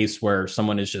the case where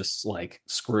someone is just like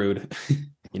screwed.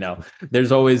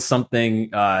 There's always something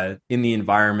in the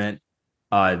environment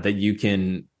that you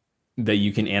can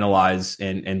analyze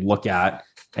and look at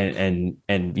and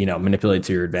manipulate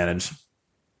to your advantage.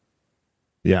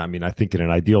 Yeah, I mean, I think in an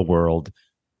ideal world,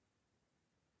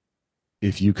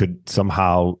 if you could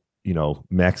somehow,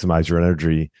 maximize your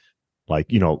energy,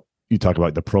 like, you talk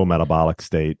about the pro-metabolic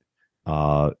state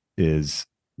is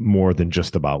more than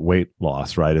just about weight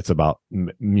loss, right? It's about,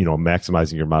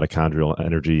 maximizing your mitochondrial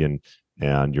energy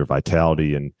and your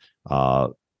vitality and,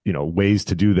 ways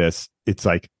to do this. It's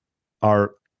like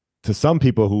to some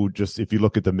people who just, if you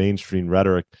look at the mainstream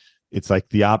rhetoric, it's like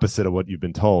the opposite of what you've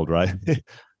been told, right?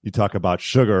 You talk about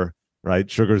sugar, right?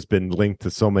 Sugar's been linked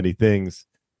to so many things,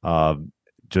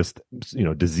 just,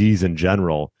 disease in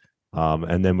general.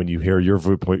 And then when you hear your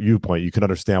viewpoint, you can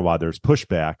understand why there's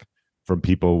pushback from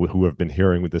people who have been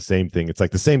hearing with the same thing. It's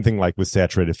like the same thing like with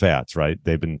saturated fats, right?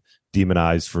 They've been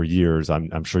demonized for years.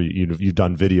 I'm sure you've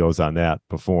done videos on that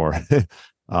before.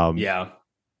 Yeah.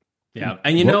 And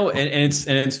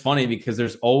it's funny because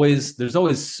there's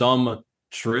always some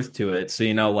truth to it.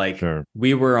 So, sure.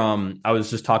 We were, I was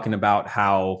just talking about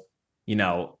how,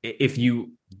 if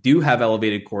you do have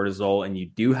elevated cortisol and you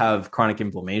do have chronic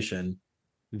inflammation,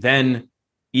 then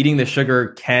eating the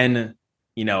sugar can,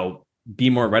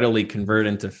 be more readily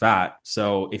converted into fat.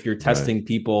 So if you're testing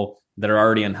people that are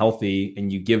already unhealthy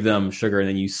and you give them sugar and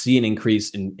then you see an increase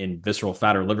in visceral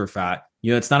fat or liver fat,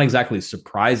 it's not exactly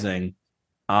surprising.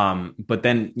 But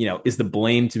then, is the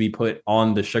blame to be put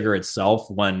on the sugar itself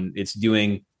when it's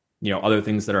doing, other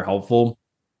things that are helpful?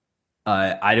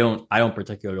 I don't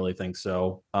particularly think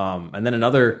so. And then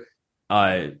another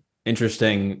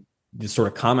interesting sort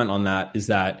of comment on that is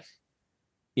that,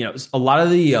 a lot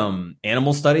of the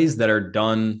animal studies that are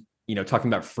done,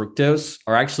 talking about fructose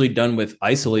are actually done with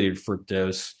isolated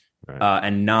fructose,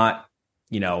 and not,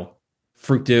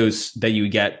 fructose that you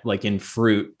get like in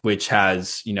fruit, which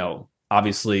has,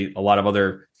 obviously a lot of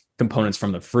other components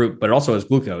from the fruit, but it also has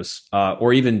glucose,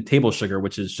 or even table sugar,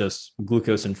 which is just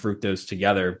glucose and fructose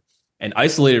together. And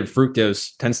isolated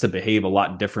fructose tends to behave a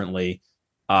lot differently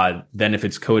than if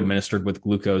it's co-administered with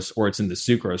glucose or it's in the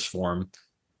sucrose form.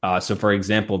 So, for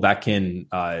example,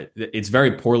 it's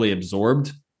very poorly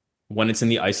absorbed when it's in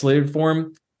the isolated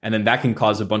form, and then that can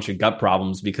cause a bunch of gut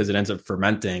problems because it ends up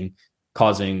fermenting,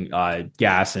 causing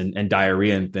gas and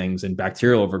diarrhea and things and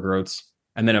bacterial overgrowths.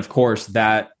 And then, of course,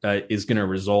 that is going to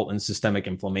result in systemic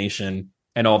inflammation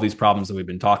and all these problems that we've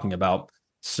been talking about.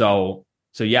 So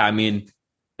yeah, I mean,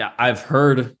 I've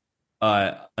heard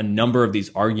a number of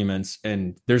these arguments,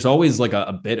 and there's always like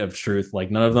a bit of truth.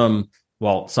 Like none of them,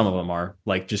 well, some of them are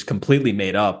like just completely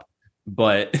made up,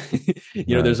 but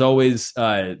Right. there's always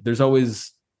at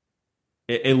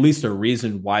least a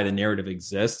reason why the narrative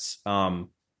exists.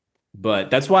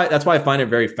 But that's why I find it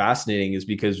very fascinating, is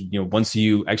because once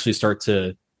you actually start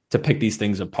to pick these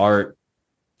things apart,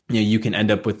 you can end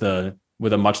up with a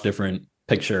much different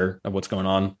picture of what's going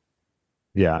on.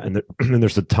 Yeah, and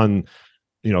there's a ton.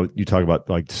 You talk about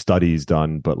like studies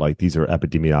done, but like these are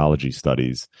epidemiology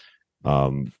studies,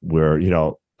 where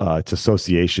it's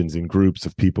associations in groups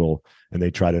of people, and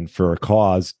they try to infer a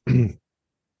cause.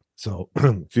 So,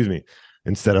 excuse me,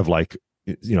 instead of like,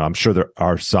 I'm sure there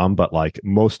are some, but like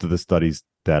most of the studies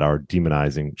that are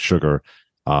demonizing sugar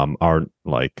are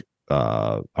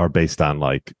based on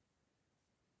like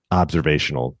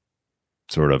observational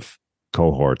sort of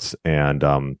cohorts.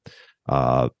 And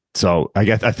so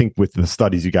I think with the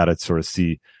studies, you got to sort of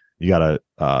take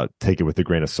it with a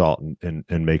grain of salt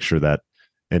and make sure that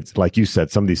it's like you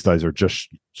said, some of these studies are just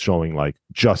showing like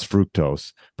just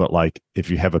fructose, but like if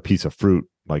you have a piece of fruit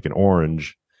like an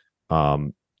orange,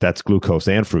 that's glucose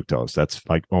and fructose. That's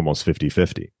like almost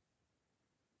 50-50.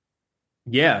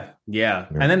 Yeah.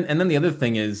 And then the other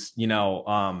thing is,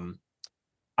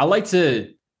 I like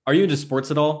to, are you into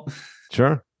sports at all?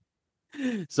 Sure.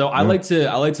 So I like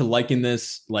to liken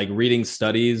this like reading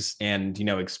studies and,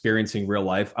 experiencing real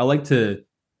life. I like to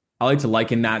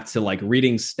liken that to like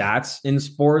reading stats in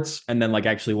sports and then like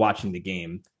actually watching the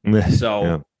game.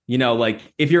 So, like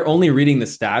if you're only reading the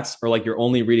stats or like you're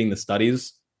only reading the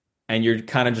studies and you're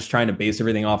kind of just trying to base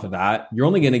everything off of that, you're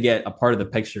only going to get a part of the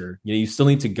picture. You still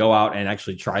need to go out and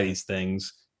actually try these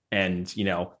things and,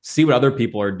 see what other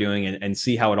people are doing and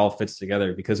see how it all fits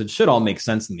together, because it should all make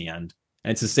sense in the end.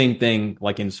 And it's the same thing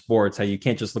like in sports, how you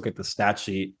can't just look at the stat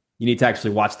sheet. You need to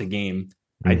actually watch the game.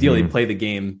 Ideally play the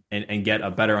game and get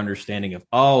a better understanding of,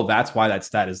 oh, that's why that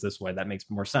stat is this way. That makes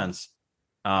more sense.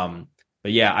 But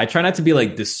yeah, I try not to be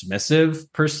like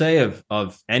dismissive per se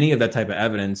of any of that type of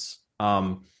evidence.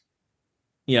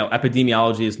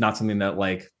 Epidemiology is not something that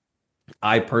like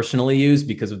I personally use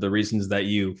because of the reasons that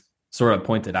you sort of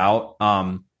pointed out.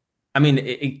 I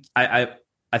mean,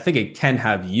 I think it can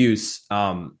have use.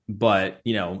 But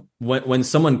when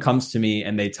someone comes to me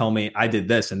and they tell me I did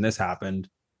this and this happened,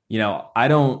 I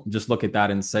don't just look at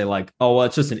that and say like, oh, well,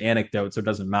 it's just an anecdote, so it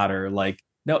doesn't matter. Like,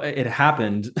 no, it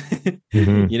happened,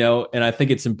 and I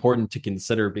think it's important to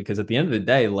consider, because at the end of the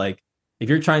day, like if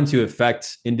you're trying to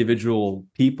affect individual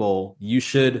people, you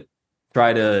should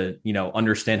try to,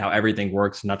 understand how everything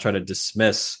works and not try to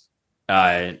dismiss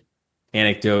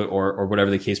anecdote or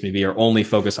whatever the case may be, or only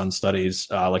focus on studies,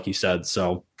 like you said.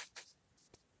 So,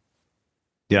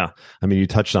 yeah, I mean, you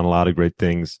touched on a lot of great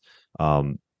things.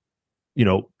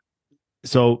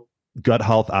 So gut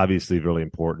health, obviously really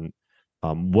important.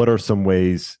 What are some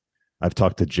ways, I've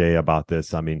talked to Jay about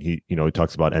this. I mean, he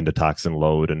talks about endotoxin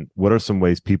load, and what are some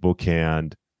ways people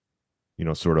can,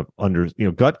 sort of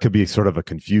gut could be sort of a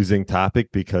confusing topic,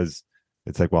 because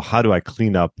it's like, well, how do I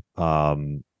clean up,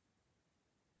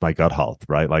 my gut health,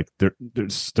 right? Like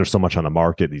there's so much on the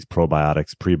market, these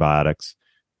probiotics, prebiotics.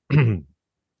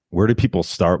 Where do people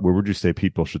start? Where would you say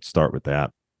people should start with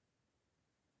that?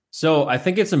 So I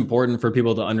think it's important for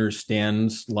people to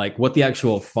understand like what the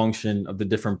actual function of the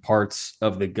different parts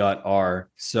of the gut are.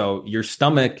 So your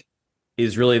stomach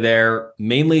is really there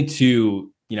mainly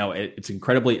to, it's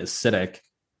incredibly acidic,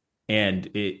 and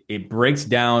it breaks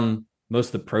down most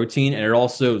of the protein, and it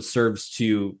also serves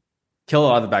to kill a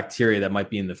lot of the bacteria that might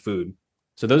be in the food.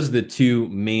 So those are the two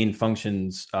main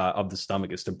functions of the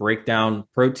stomach, is to break down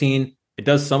protein. It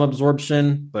does some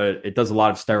absorption, but it does a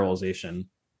lot of sterilization.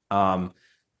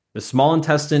 The small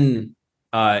intestine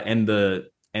and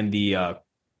the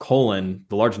colon,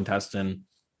 the large intestine,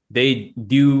 they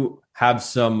do have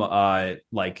some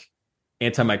like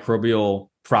antimicrobial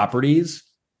properties,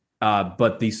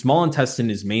 but the small intestine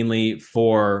is mainly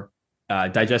for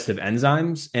digestive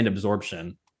enzymes and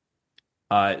absorption.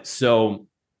 So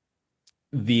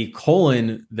the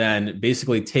colon then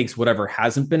basically takes whatever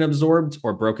hasn't been absorbed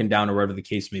or broken down or whatever the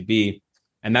case may be.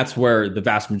 And that's where the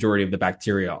vast majority of the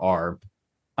bacteria are.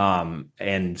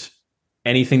 And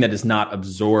anything that is not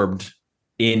absorbed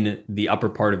in the upper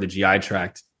part of the GI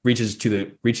tract reaches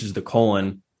the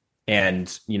colon,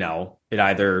 and it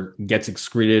either gets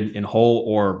excreted in whole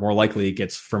or more likely it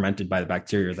gets fermented by the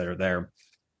bacteria that are there.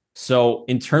 So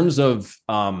in terms of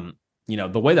the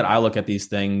way that I look at these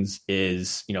things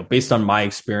is, based on my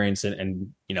experience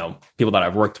and people that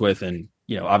I've worked with and,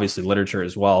 obviously literature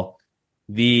as well,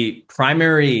 the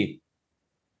primary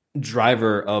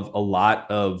driver of a lot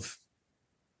of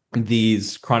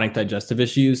these chronic digestive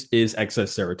issues is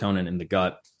excess serotonin in the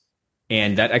gut.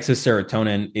 And that excess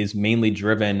serotonin is mainly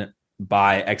driven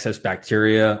by excess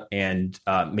bacteria and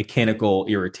mechanical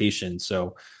irritation.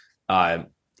 So,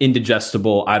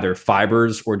 indigestible either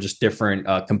fibers or just different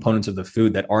components of the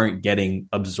food that aren't getting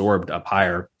absorbed up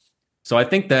higher. So I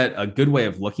think that a good way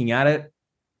of looking at it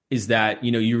is that,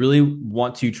 you really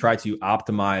want to try to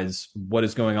optimize what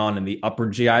is going on in the upper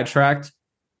GI tract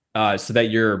so that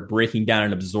you're breaking down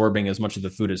and absorbing as much of the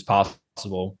food as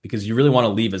possible, because you really want to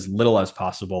leave as little as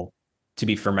possible to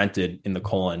be fermented in the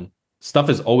colon. Stuff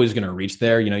is always going to reach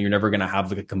there. You're never going to have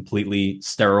like a completely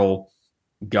sterile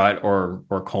gut or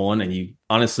colon, and you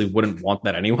honestly wouldn't want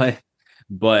that anyway.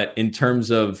 But in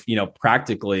terms of,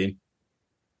 practically,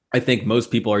 I think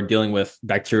most people are dealing with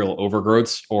bacterial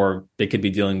overgrowths, or they could be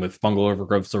dealing with fungal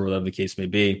overgrowths or whatever the case may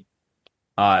be.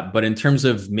 But in terms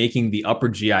of making the upper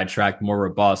GI tract more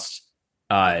robust,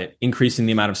 increasing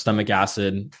the amount of stomach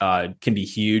acid can be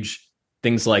huge.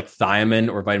 Things like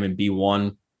thiamine or vitamin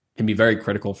B1 can be very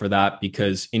critical for that,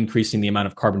 because increasing the amount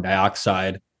of carbon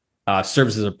dioxide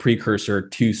serves as a precursor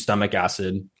to stomach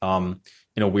acid in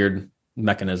a weird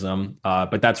mechanism.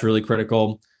 But that's really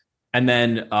critical. And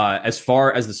then as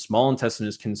far as the small intestine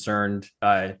is concerned,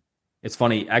 it's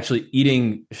funny, actually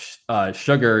eating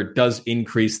sugar does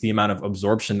increase the amount of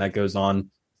absorption that goes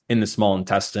on in the small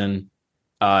intestine.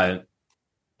 And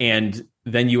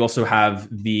then you also have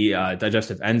the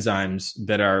digestive enzymes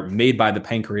that are made by the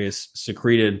pancreas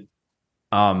secreted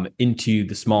into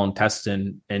the small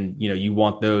intestine. And, you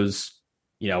want those,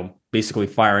 basically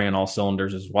firing on all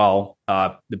cylinders as well.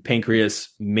 The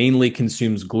pancreas mainly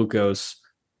consumes glucose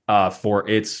for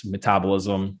its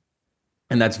metabolism,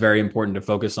 and that's very important to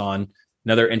focus on.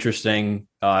 Another interesting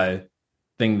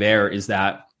thing there is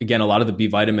that, again, a lot of the B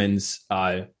vitamins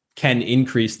can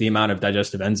increase the amount of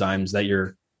digestive enzymes that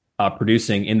you're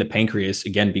producing in the pancreas,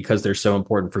 again, because they're so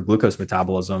important for glucose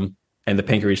metabolism, and the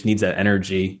pancreas needs that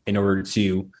energy in order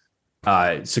to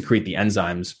secrete the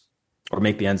enzymes, or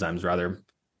make the enzymes rather.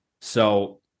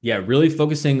 So yeah, really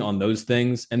focusing on those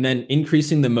things, and then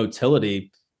increasing the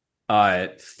motility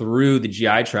through the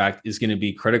GI tract is going to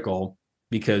be critical,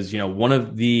 because one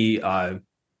of the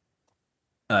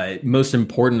most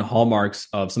important hallmarks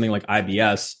of something like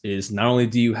IBS is not only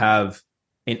do you have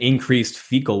an increased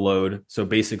fecal load, so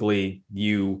basically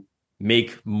you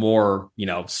make more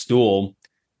stool,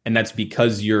 and that's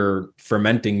because you're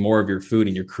fermenting more of your food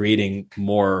and you're creating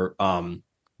more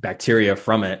bacteria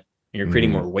from it, and you're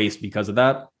creating more waste because of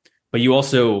that. But you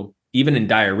also, even in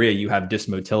diarrhea, you have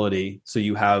dysmotility. So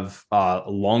you have a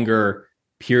longer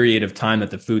period of time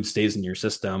that the food stays in your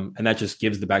system, and that just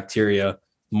gives the bacteria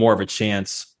more of a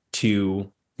chance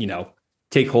to,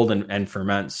 take hold and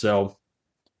ferment. So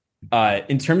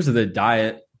in terms of the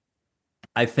diet,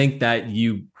 I think that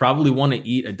you probably want to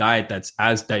eat a diet that's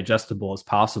as digestible as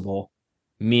possible,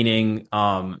 meaning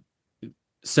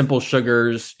simple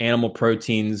sugars, animal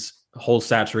proteins, whole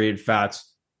saturated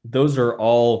fats. Those are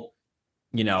all,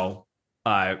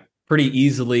 pretty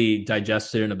easily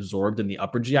digested and absorbed in the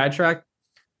upper GI tract.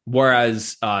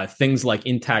 Whereas things like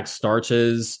intact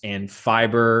starches and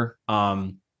fiber,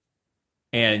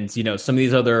 and some of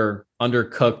these other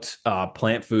undercooked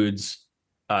plant foods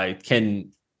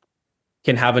can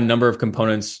have a number of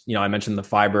components. I mentioned the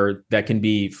fiber that can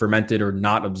be fermented or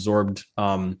not absorbed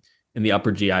in the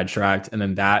upper GI tract, and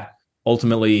then that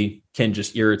ultimately can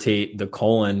just irritate the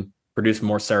colon, produce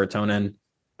more serotonin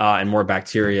and more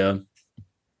bacteria,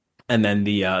 and then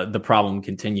the problem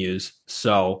continues.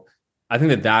 So I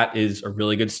think that is a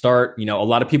really good start. A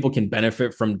lot of people can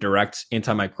benefit from direct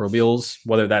antimicrobials,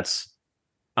 whether that's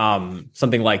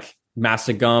something like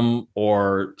mastic gum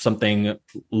or something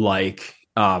like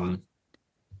I'm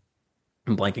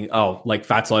blanking. Oh, like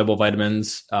fat soluble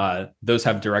vitamins. Those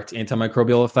have direct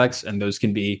antimicrobial effects, and those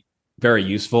can be very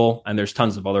useful. And there's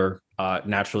tons of other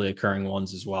naturally occurring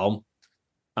ones as well.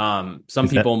 Some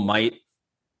people might.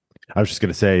 I was just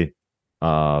going to say,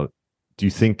 do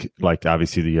you think, like,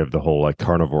 obviously you have the whole like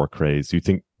carnivore craze? Do you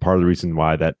think part of the reason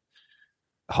why that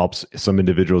helps some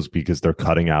individuals because they're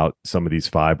cutting out some of these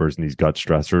fibers and these gut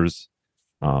stressors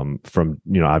from,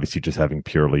 obviously just having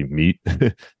purely meat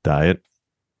diet?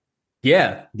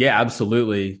 Yeah,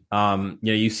 absolutely.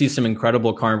 You see some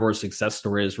incredible carnivore success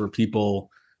stories where people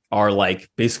are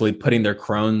like basically putting their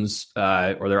Crohn's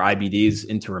or their IBDs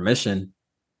into remission.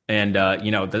 And I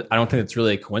don't think it's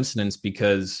really a coincidence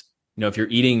because if you're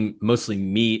eating mostly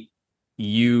meat,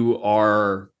 you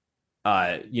are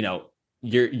you're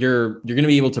going to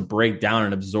be able to break down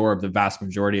and absorb the vast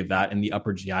majority of that in the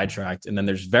upper GI tract, and then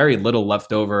there's very little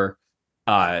left over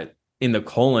in the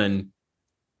colon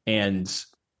and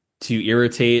to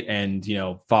irritate and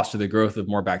foster the growth of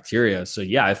more bacteria. So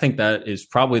yeah, I think that is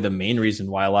probably the main reason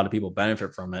why a lot of people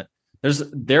benefit from it.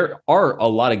 There are a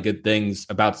lot of good things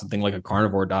about something like a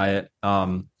carnivore diet.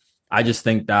 I just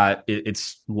think that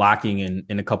it's lacking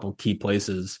in a couple key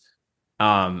places.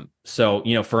 So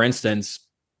for instance,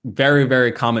 very,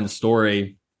 very common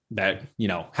story that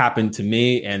happened to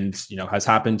me and has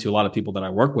happened to a lot of people that I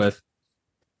work with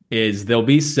is they'll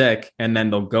be sick and then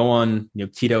they'll go on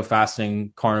keto,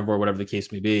 fasting, carnivore, whatever the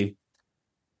case may be,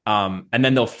 and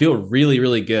then they'll feel really,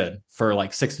 really good for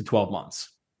like 6 to 12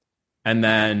 months, and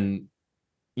then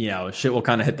shit will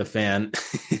kind of hit the fan.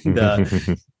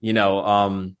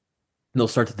 They'll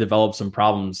start to develop some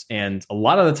problems, and a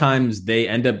lot of the times they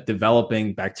end up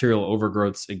developing bacterial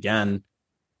overgrowths again.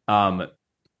 And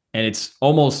it's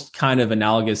almost kind of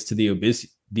analogous to the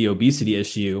obesity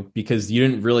issue because you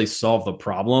didn't really solve the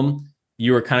problem.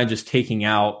 You were kind of just taking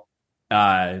out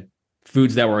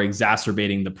foods that were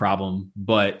exacerbating the problem.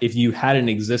 But if you had an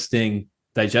existing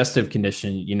digestive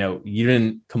condition, you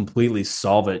didn't completely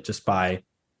solve it just by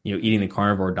eating the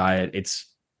carnivore diet. It's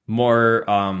more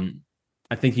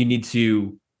I think you need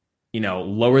to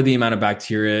lower the amount of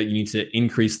bacteria. You need to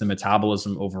increase the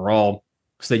metabolism overall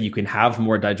so that you can have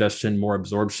more digestion, more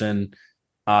absorption,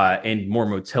 and more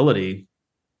motility.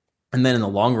 And then in the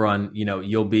long run,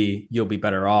 you'll be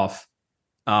better off.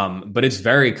 But it's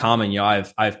very common. I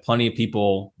have plenty of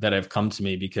people that have come to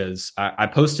me because I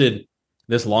posted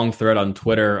this long thread on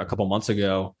Twitter a couple months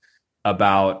ago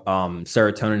about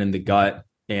serotonin in the gut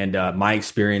and my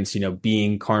experience,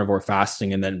 being carnivore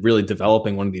fasting and then really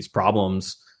developing one of these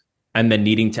problems and then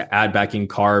needing to add back in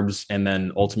carbs. And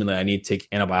then ultimately I need to take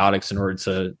antibiotics in order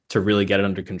to really get it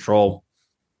under control.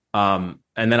 And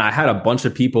then I had a bunch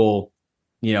of people,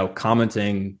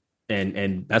 commenting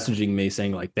and messaging me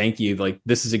saying like, thank you. Like,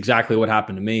 this is exactly what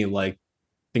happened to me. Like,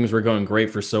 things were going great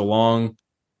for so long.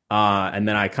 And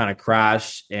then I kind of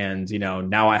crashed and,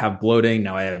 now I have bloating.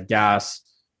 Now I have gas.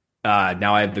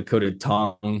 Now I have the coated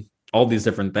tongue, all these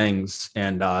different things.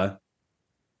 And,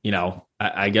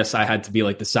 I guess I had to be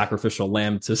like the sacrificial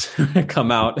lamb to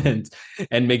come out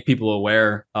and make people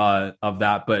aware of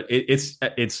that. But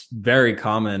it's very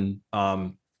common.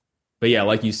 But yeah,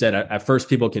 like you said, at first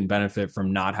people can benefit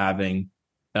from not having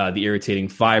the irritating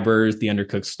fibers, the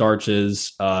undercooked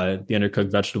starches, the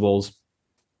undercooked vegetables,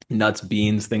 nuts,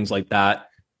 beans, things like that,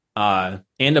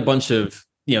 and a bunch of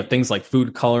things like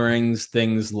food colorings,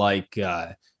 things like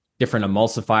different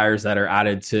emulsifiers that are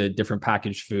added to different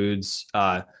packaged foods.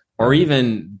 Or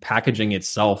even packaging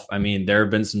itself. I mean, there have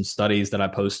been some studies that I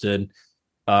posted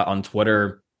on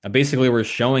Twitter. Basically, were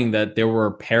showing that there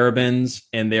were parabens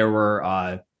and there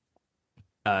were,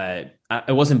 it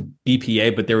wasn't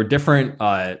BPA, but there were different,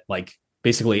 like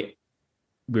basically,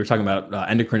 we were talking about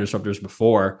endocrine disruptors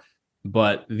before,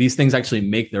 but these things actually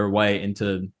make their way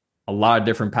into a lot of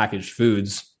different packaged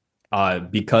foods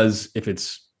because if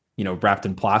it's, wrapped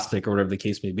in plastic or whatever the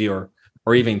case may be, or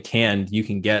even canned, you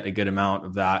can get a good amount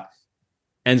of that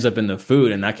ends up in the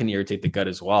food, and that can irritate the gut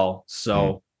as well.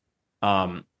 So,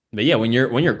 but yeah, when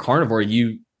you're carnivore,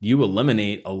 you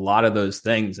eliminate a lot of those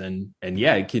things, and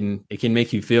yeah, it can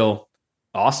make you feel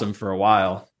awesome for a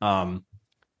while.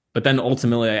 But then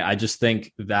ultimately, I just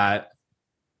think that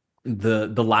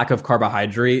the lack of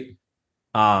carbohydrate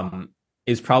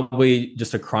is probably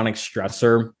just a chronic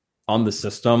stressor on the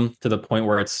system to the point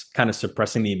where it's kind of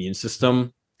suppressing the immune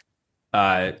system.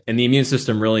 And the immune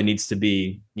system really needs to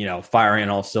be, firing on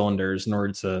all cylinders in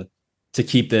order to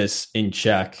keep this in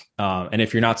check. And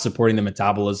if you're not supporting the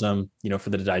metabolism, for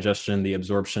the digestion, the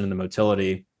absorption, and the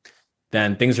motility,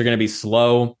 then things are going to be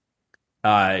slow.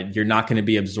 You're not going to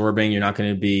be absorbing. You're not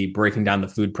going to be breaking down the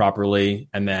food properly.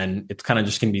 And then it's kind of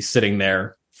just going to be sitting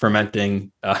there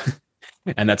fermenting.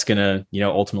 And that's going to,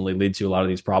 ultimately lead to a lot of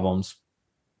these problems.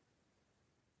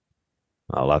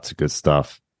 Oh, lots of good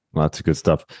stuff.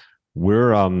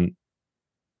 Where I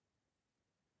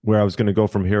was going to go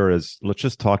from here is let's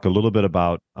just talk a little bit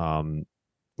about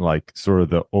like sort of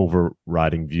the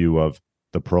overriding view of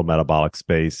the pro metabolic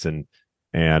space, and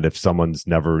if someone's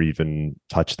never even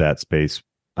touched that space,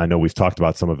 I know we've talked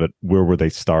about some of it. Where would they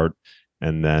start,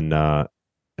 and then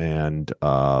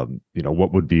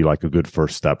what would be like a good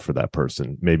first step for that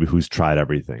person, maybe who's tried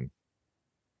everything?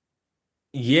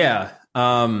 Yeah.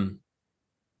 So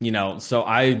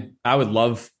I would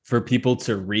love for people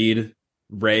to read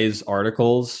Ray's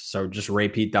articles. So just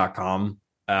raypete.com.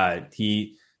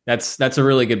 That's a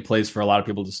really good place for a lot of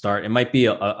people to start. It might be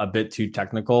a bit too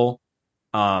technical.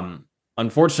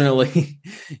 Unfortunately,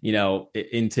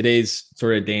 in today's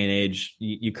sort of day and age,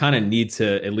 you kind of need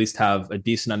to at least have a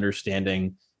decent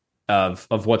understanding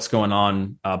of what's going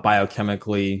on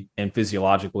biochemically and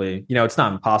physiologically. It's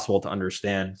not impossible to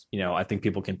understand. I think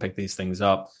people can pick these things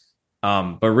up.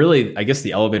 But really, I guess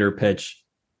the elevator pitch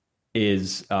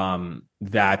is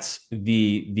that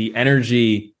the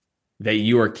energy that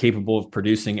you are capable of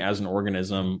producing as an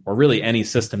organism, or really any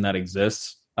system that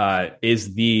exists,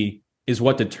 is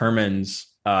what determines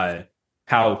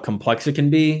how complex it can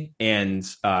be and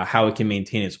how it can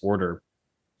maintain its order.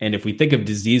 And if we think of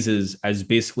diseases as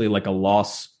basically like a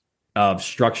loss of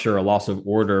structure, a loss of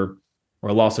order, or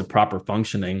a loss of proper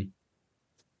functioning,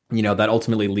 that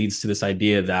ultimately leads to this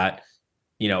idea that,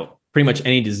 pretty much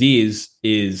any disease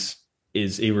is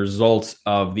a result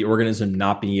of the organism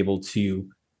not being able to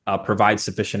provide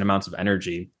sufficient amounts of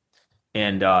energy.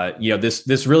 And,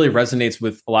 this really resonates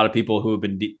with a lot of people who have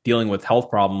been dealing with health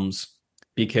problems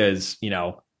because,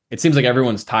 it seems like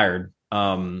everyone's tired.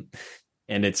 And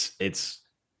it's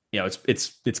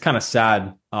kind of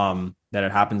sad that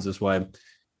it happens this way.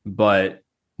 But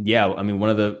yeah, I mean, one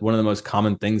of the most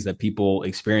common things that people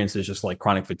experience is just like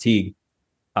chronic fatigue.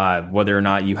 Whether or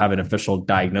not you have an official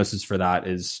diagnosis for that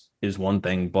is one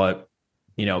thing. But,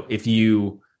 if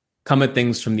you come at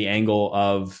things from the angle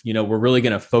of, we're really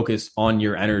going to focus on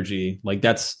your energy, like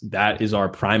that is our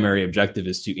primary objective,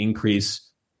 is to increase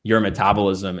your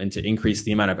metabolism and to increase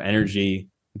the amount of energy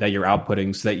that you're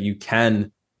outputting so that you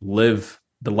can live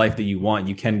the life that you want.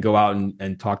 You can go out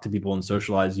and talk to people and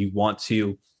socialize. You want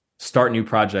to start new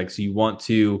projects. You want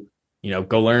to,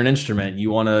 go learn an instrument.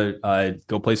 You want to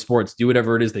go play sports, do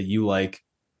whatever it is that you like,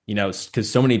 because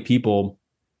so many people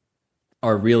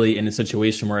are really in a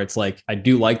situation where it's like, I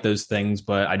do like those things,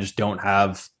 but I just don't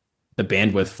have the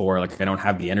bandwidth for it. Like, I don't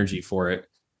have the energy for it.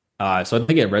 So I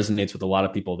think it resonates with a lot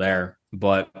of people there.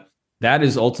 But that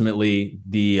is ultimately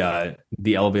the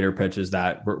elevator pitch, is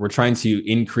that we're trying to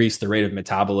increase the rate of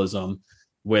metabolism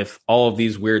with all of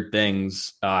these weird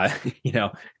things.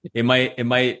 It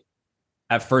might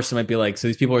at first it might be like, so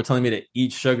these people are telling me to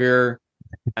eat sugar,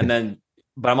 and then,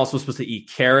 but I'm also supposed to eat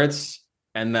carrots,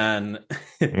 and then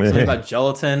something about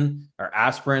gelatin or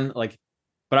aspirin. Like,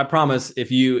 but I promise, if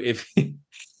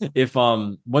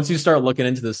once you start looking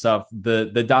into this stuff,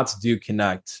 the dots do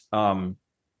connect.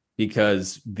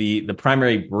 Because the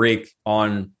primary brake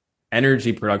on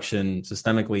energy production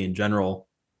systemically in general,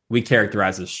 we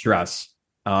characterize as stress.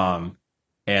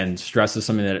 And stress is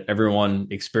something that everyone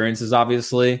experiences,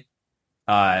 obviously.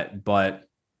 But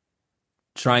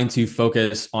trying to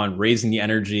focus on raising the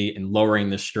energy and lowering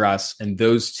the stress, and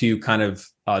those two kind of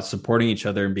supporting each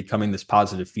other and becoming this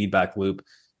positive feedback loop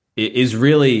is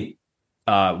really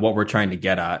what we're trying to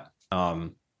get at.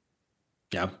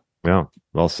 Yeah.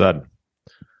 Well said.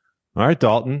 All right,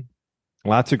 Dalton.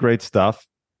 Lots of great stuff.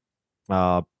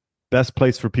 Best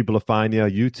place for people to find you: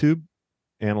 YouTube,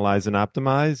 Analyze and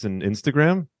Optimize, and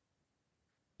Instagram.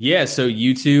 Yeah, so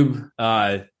YouTube,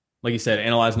 like you said,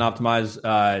 Analyze and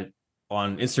Optimize.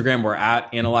 On Instagram, we're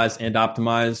at Analyze and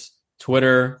Optimize.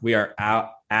 Twitter, we are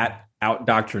at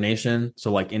Outdoctrination,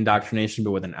 so like indoctrination,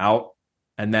 but with an out.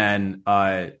 And then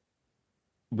we're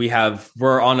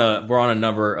on a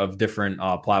number of different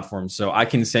platforms. So I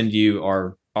can send you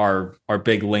our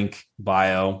big link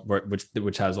bio,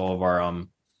 which has all of our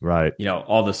right,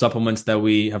 all the supplements that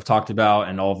we have talked about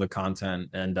and all of the content,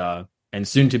 and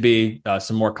soon to be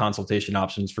some more consultation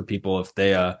options for people if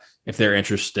they're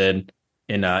interested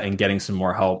in getting some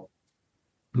more help.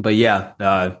 But yeah,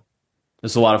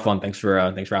 it's a lot of fun. Thanks for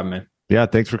having me. Yeah,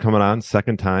 thanks for coming on,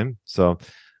 second time. So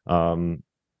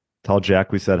tell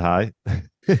Jack we said hi.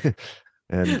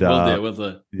 And we'll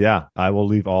do. Yeah, I will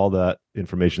leave all that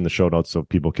information in the show notes so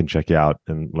people can check you out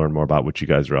and learn more about what you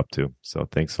guys are up to. So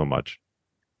thanks so much.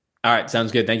 All right,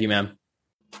 sounds good. Thank you, man.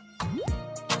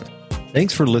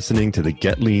 Thanks for listening to the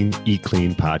Get Lean, Eat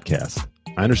Clean podcast.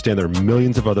 I understand there are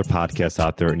millions of other podcasts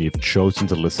out there, and you've chosen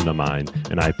to listen to mine,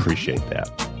 and I appreciate that.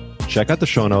 Check out the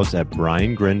show notes at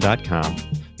briangrin.com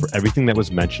for everything that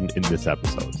was mentioned in this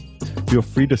episode. Feel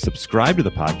free to subscribe to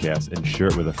the podcast and share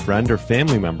it with a friend or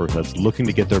family member that's looking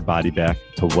to get their body back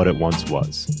to what it once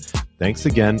was. Thanks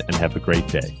again and have a great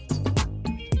day.